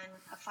 to run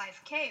a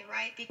 5K,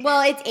 right?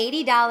 Because it's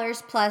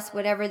 $80 plus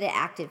whatever the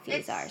active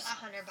fees are. It's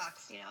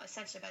 $100,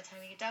 essentially by the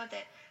time you get done with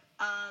it.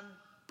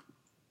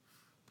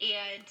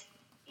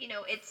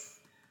 It's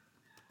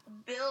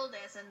billed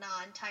as a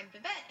non-timed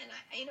event, and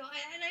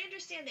I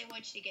understand they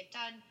want you to get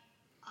done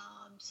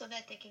so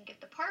that they can get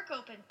the park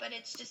open, but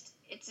it's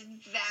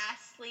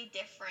vastly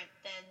different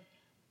than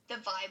the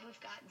vibe we've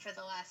gotten for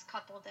the last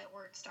couple that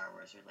weren't Star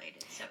Wars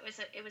related. So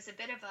it was a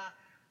bit of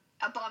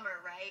a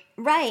bummer, right?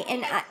 Right,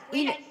 and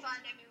we had fun.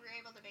 I mean, we were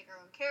able to make our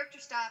own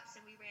character stops,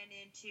 and we ran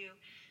into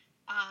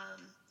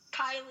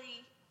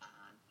Kylie.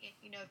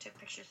 Took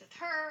pictures with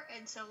her,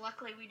 and so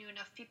luckily we knew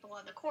enough people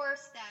on the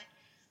course that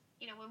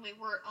when we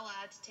weren't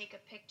allowed to take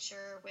a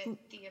picture with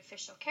the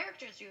official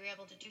characters, we were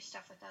able to do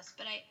stuff with us.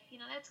 But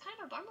that's kind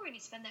of a bummer when you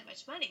spend that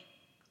much money.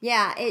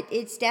 Yeah,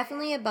 it's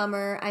definitely a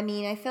bummer. I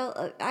mean, I felt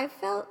gypped.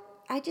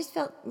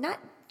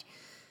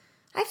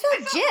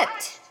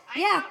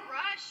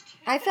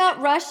 I felt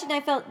rushed and I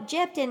felt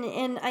gypped,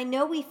 and I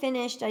know we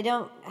finished. I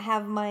don't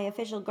have my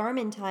official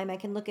Garmin time. I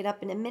can look it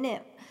up in a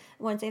minute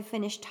once I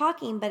finish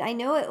talking, but I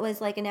know it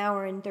was like an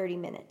hour and 30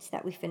 minutes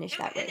that we finished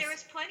that race. And there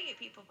was plenty of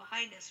people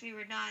behind us. We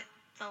were not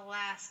the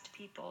last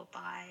people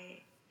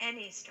by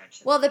any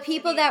stretch of the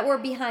people that were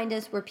behind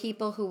us were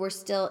people who were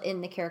still in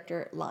the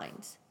character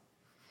lines.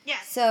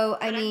 Yes. So,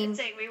 I'm just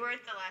saying, we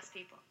weren't the last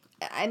people.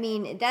 I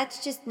mean,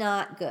 that's just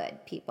not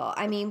good, people.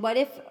 I mean, what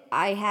if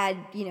I had,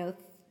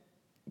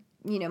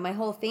 my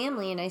whole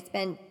family, and I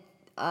spent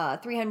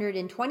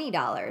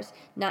 $320,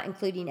 not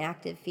including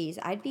active fees,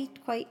 I'd be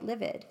quite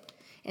livid.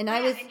 And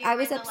Yeah, and you I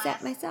were was in the upset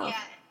last, myself.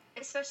 yeah,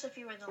 especially if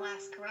you were in the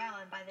last corral,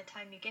 and by the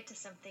time you get to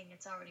something,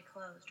 it's already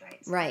closed,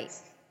 right? So Right.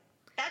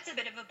 that's a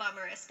bit of a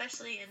bummer,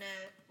 especially in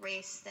a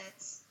race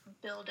that's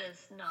billed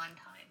as non-timed,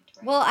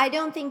 right? Well, I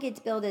don't think it's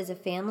billed as a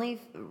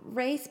family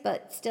race,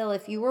 but still,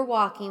 if you were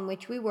walking,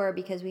 which we were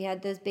because we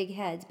had those big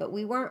heads, but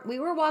we weren't. We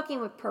were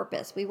walking with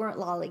purpose. We weren't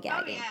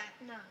lollygagging. Oh yeah,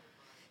 no.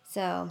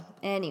 So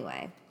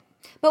anyway,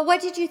 but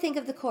what did you think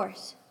of the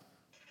course?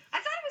 I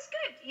thought it was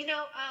good.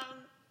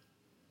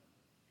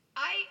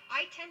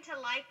 I tend to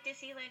like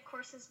Disneyland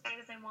courses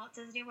better than Walt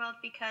Disney World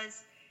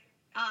because,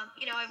 I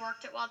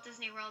worked at Walt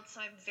Disney World,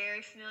 so I'm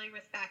very familiar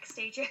with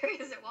backstage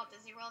areas at Walt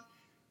Disney World.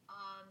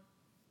 Um,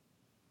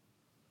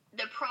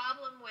 the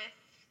problem with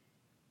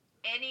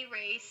any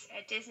race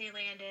at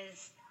Disneyland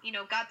is,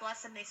 God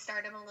bless them, they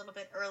start them a little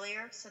bit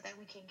earlier so that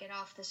we can get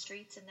off the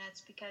streets, and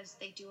that's because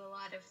they do a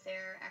lot of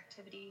their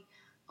activity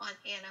on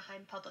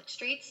Anaheim public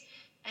streets.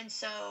 And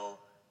so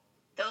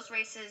those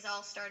races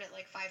all start at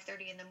like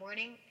 5:30 in the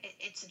morning.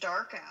 It's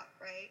dark out,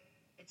 right?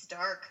 It's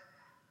dark.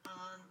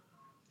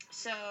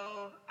 So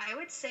I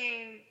would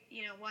say,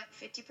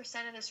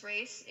 50% of this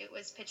race, it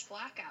was pitch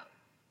black out,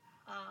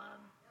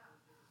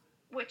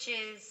 which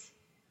is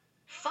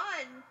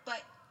fun,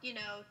 but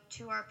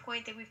to our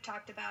point that we've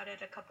talked about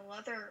at a couple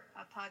other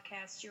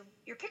podcasts,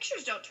 your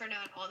pictures don't turn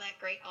out all that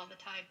great all the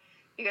time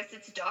because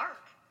it's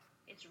dark.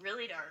 It's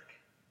really dark.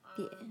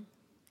 Yeah.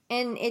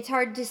 And it's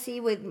hard to see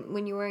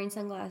when you're wearing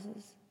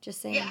sunglasses.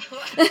 Just saying. Yeah, all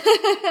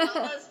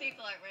those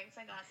people aren't wearing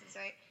sunglasses,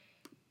 right?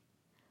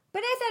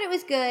 But I thought it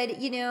was good.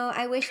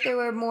 I wish there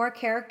were more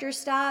character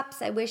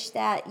stops. I wish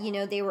that,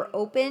 they were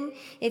open.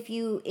 If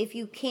you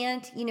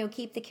can't,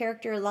 keep the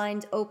character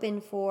lines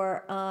open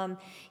for, the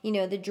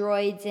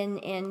droids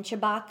and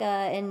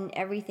Chewbacca and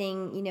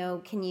everything,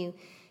 can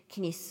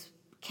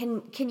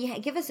you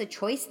give us a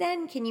choice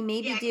then? Can you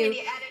maybe Can you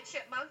add a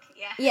chipmunk?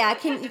 Yeah. Yeah,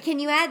 can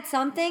you add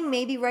something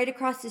maybe right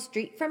across the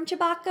street from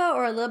Chewbacca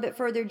or a little bit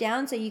further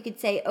down so you could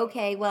say,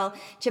 okay, well,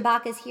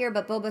 Chewbacca's here,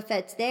 but Boba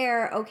Fett's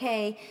there.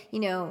 Okay,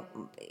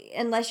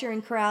 unless you're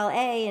in Corral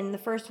A and the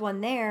first one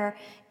there,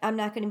 I'm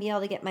not going to be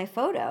able to get my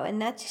photo. And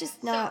that's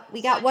just not,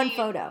 we got one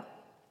photo.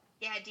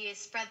 Yeah, do you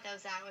spread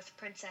those out with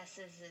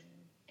princesses and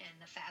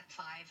the Fab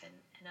Five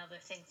and other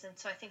things? And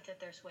so I think that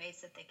there's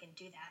ways that they can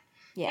do that.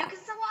 Yeah. Because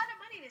it's a lot of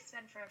money to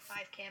spend for a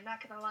 5K, I'm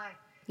not going to lie.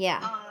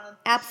 Yeah,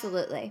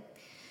 absolutely.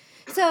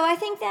 So I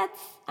think that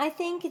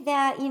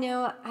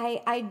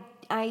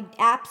I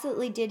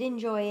absolutely did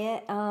enjoy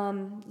it.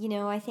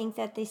 I think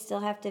that they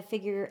still have to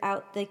figure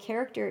out the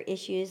character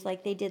issues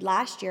like they did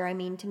last year. I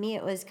mean, to me,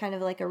 it was kind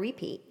of like a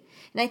repeat,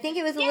 and I think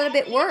it was a little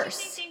bit worse.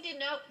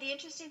 The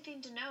interesting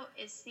thing to note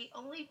is the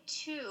only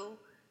two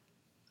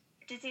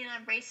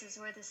Disneyland races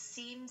where this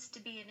seems to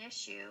be an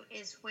issue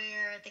is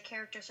where the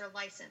characters are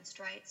licensed,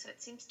 right? So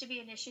it seems to be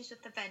an issue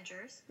with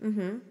Avengers.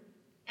 Mm-hmm.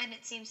 And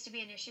it seems to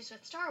be an issue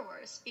with Star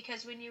Wars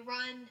because when you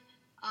run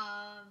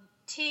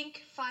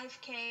Tink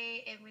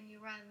 5K and when you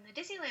run the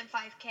Disneyland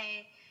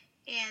 5K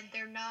and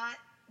they're not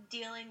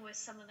dealing with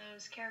some of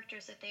those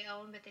characters that they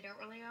own but they don't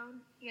really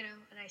own,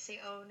 and I say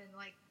own in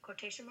like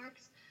quotation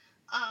marks,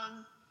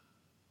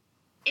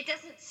 it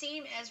doesn't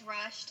seem as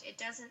rushed. It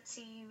doesn't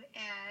seem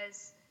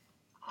as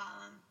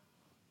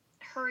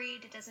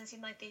hurried. It doesn't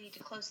seem like they need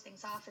to close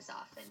things off as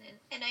often.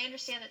 And I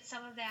understand that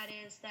some of that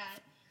is that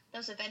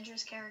those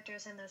Avengers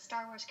characters and those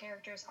Star Wars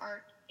characters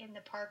aren't in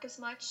the park as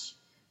much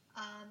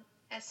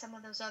as some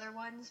of those other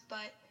ones.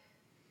 But,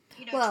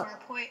 to our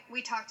point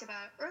we talked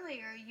about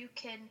earlier, you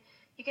can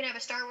have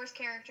a Star Wars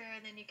character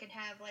and then you can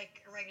have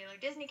like a regular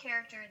Disney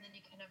character and then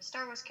you can have a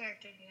Star Wars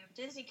character and you can have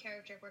a Disney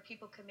character where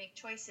people can make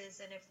choices,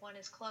 and if one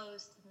is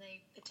closed then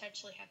they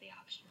potentially have the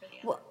option for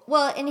the other.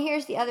 Well, and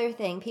here's the other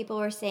thing. People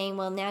were saying,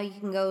 well, now you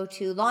can go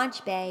to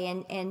Launch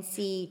Bay and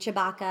see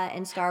Chewbacca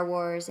and Star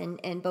Wars and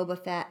Boba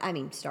Fett. I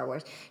mean, Star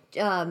Wars.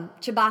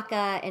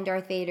 Chewbacca and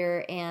Darth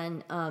Vader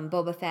and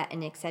Boba Fett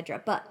and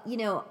etc. But,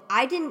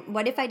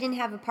 what if I didn't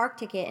have a park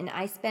ticket and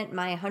I spent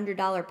my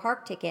 $100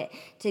 park ticket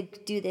to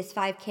do this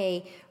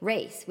 5K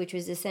race, which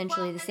was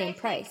essentially the same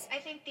price? I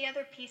think the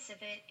other piece of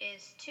it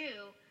is,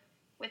 too,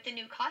 with the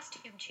new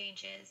costume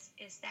changes,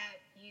 is that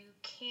you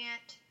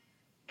can't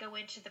go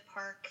into the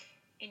park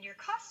in your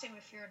costume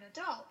if you're an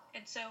adult.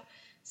 And so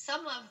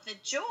some of the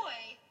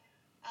joy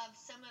of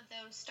some of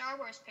those Star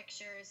Wars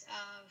pictures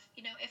of,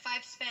 if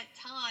I've spent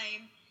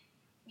time,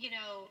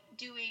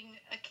 doing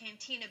a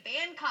Cantina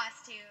band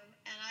costume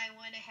and I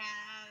want to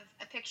have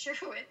a picture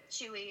with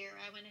Chewie or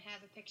I want to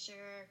have a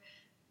picture,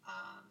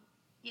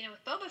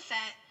 with Boba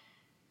Fett,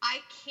 I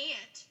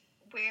can't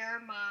wear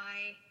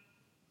my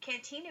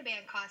Cantina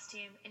band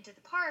costume into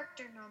the park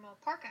during normal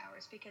park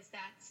hours because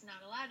that's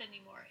not allowed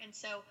anymore. And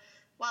so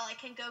while I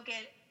can go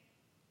get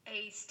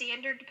a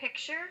standard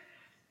picture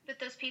with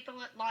those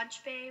people at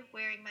Launch Bay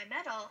wearing my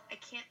medal, I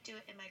can't do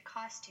it in my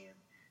costume.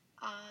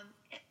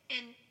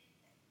 And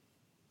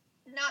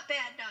not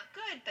bad, not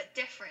good, but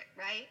different,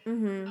 right?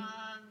 Mm-hmm.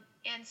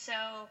 And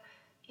so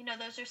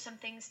those are some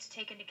things to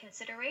take into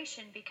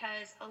consideration,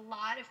 because a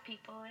lot of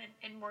people,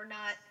 and we're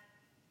not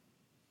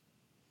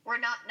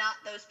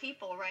those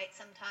people, right?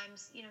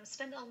 Sometimes,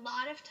 spend a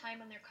lot of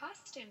time on their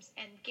costumes,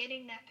 and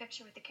getting that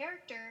picture with the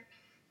character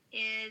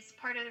is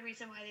part of the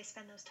reason why they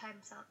spend those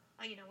times on,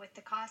 with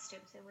the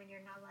costumes. And when you're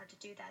not allowed to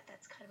do that,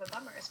 that's kind of a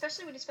bummer,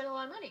 especially when you spend a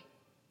lot of money.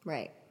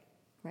 Right.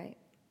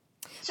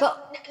 So,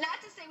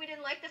 not to say we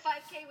didn't like the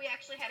 5K. We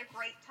actually had a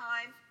great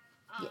time.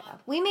 Yeah,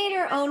 we made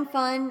our own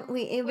fun.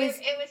 It was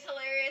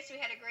hilarious. We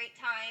had a great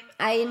time.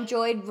 I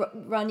enjoyed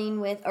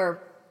running with,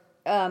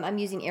 I'm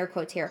using air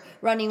quotes here,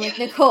 running with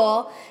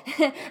Nicole.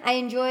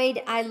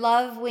 I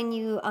love when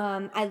you,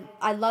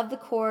 I love the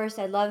course.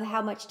 I love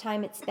how much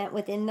time it spent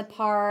within the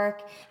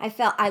park.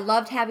 I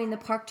loved having the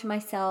park to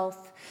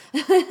myself.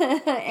 Yes, we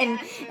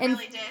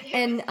really did.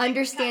 And was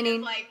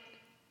understanding. Kind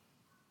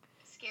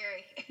of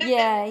scary.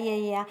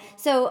 Yeah.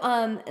 So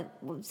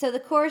the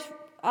course,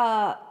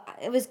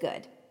 it was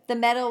good. The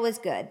medal was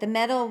good. The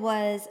medal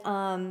was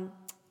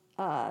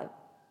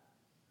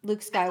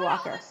Luke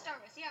Skywalker. I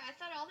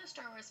thought all the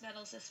Star Wars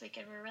medals this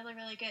weekend were really,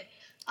 really good.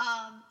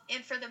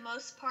 And for the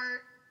most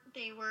part,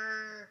 they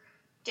were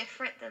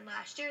different than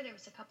last year. There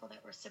was a couple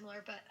that were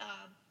similar, but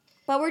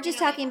we're just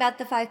talking about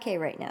the 5K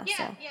right now. Yeah,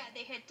 so. Yeah.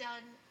 They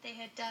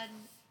had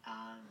done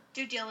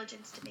due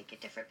diligence to make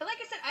it different. But like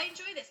I said, I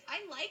enjoy this.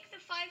 I like the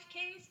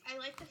 5Ks. I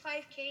like the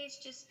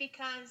 5Ks just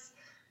because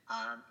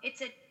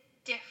it's a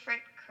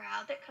different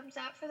crowd that comes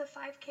out for the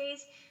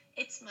 5Ks.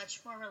 It's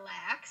much more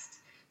relaxed.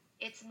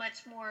 It's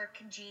much more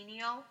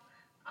congenial.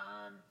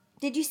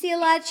 Did you see a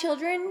lot of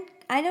children?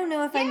 I don't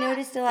know if I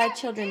noticed a lot of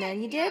children there.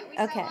 You did? We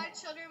saw a lot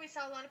of children. We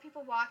saw a lot of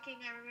people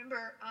walking. I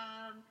remember,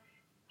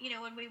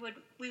 when we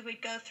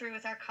would go through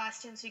with our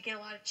costumes, we get a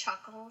lot of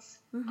chuckles.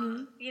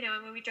 Mm-hmm.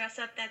 And when we dress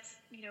up, that's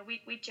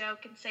we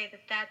joke and say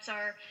that's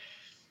our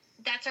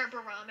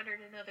barometer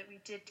to know that we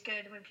did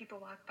good when people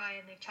walk by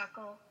and they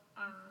chuckle.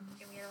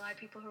 And we had a lot of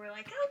people who were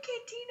like, "Oh,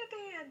 Cantina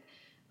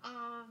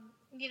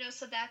Band,"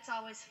 so that's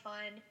always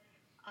fun.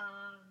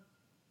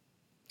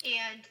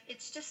 And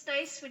it's just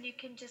nice when you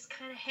can just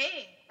kind of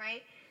hang,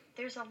 right?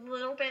 There's a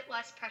little bit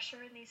less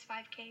pressure in these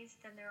 5Ks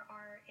than there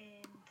are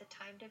in the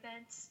timed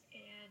events,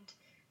 and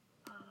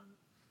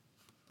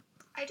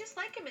I just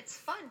like them. It's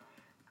fun.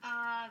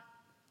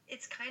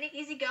 It's kind of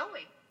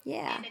easygoing.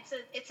 Yeah. And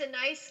it's a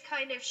nice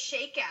kind of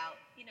shakeout,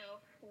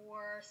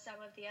 for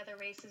some of the other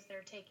races that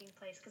are taking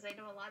place, because I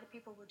know a lot of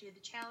people will do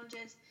the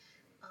challenges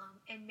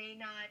and may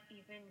not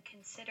even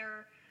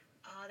consider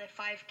the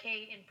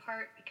 5K, in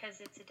part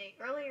because it's a day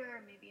earlier,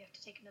 or maybe you have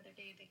to take another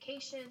day of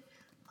vacation,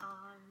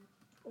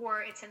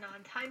 or it's a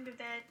non-timed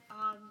event.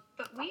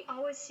 But we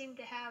always seem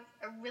to have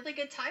a really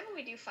good time when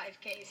we do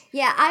 5Ks.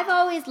 Yeah, I've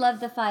always loved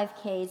the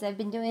 5Ks. I've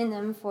been doing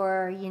them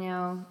for,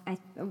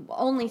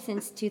 only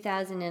since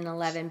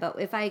 2011. But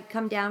if I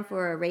come down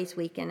for a race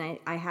weekend,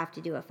 I have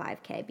to do a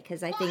 5K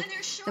because I think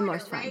and shorter, the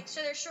most fun. Right?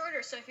 So they're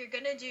shorter. So if you're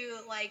going to do,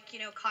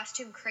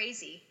 costume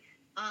crazy,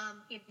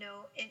 and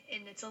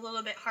it's a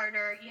little bit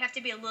harder. You have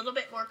to be a little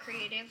bit more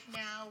creative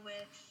now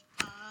with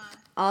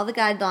all the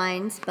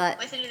guidelines, but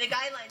within the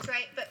guidelines,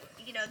 right? But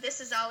this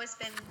has always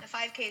been the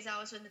 5K has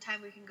always been the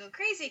time we can go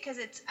crazy because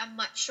it's a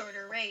much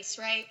shorter race,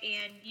 right?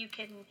 And you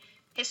can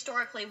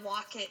historically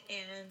walk it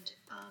and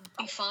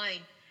be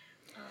fine.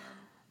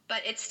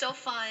 But it's still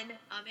fun.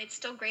 It's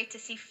still great to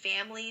see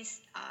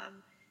families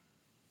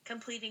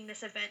completing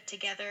this event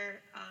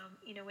together,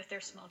 with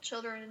their small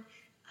children.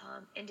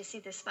 And to see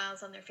the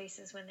smiles on their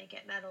faces when they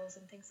get medals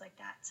and things like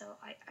that. So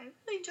I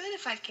really enjoy the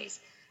 5Ks.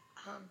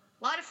 A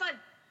lot of fun.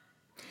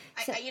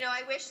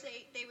 I wish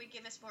they would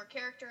give us more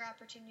character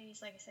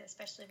opportunities, like I said,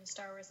 especially in the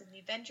Star Wars and the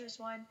Avengers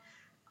one.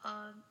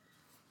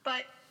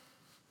 But,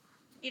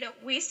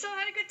 we still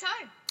had a good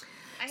time.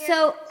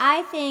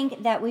 I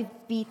think that we've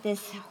beat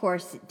this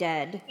horse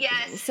dead.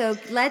 Yes. So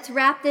let's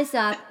wrap this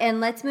up and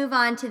let's move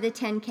on to the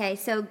 10K.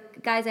 So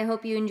guys, I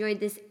hope you enjoyed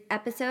this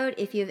episode.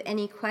 If you have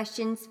any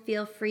questions,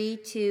 feel free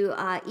to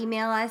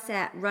email us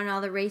at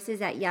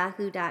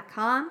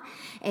runalltheraces@yahoo.com.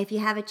 If you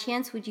have a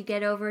chance, would you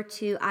get over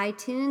to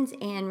iTunes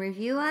and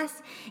review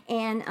us?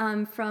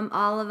 And from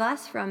all of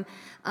us, from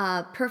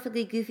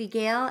Perfectly Goofy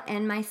Gail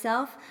and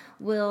myself,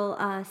 we'll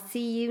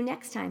see you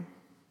next time.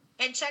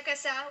 And check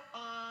us out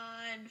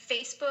on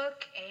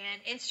Facebook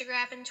and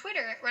Instagram and Twitter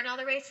at Run All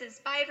the Races.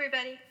 Bye,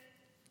 everybody.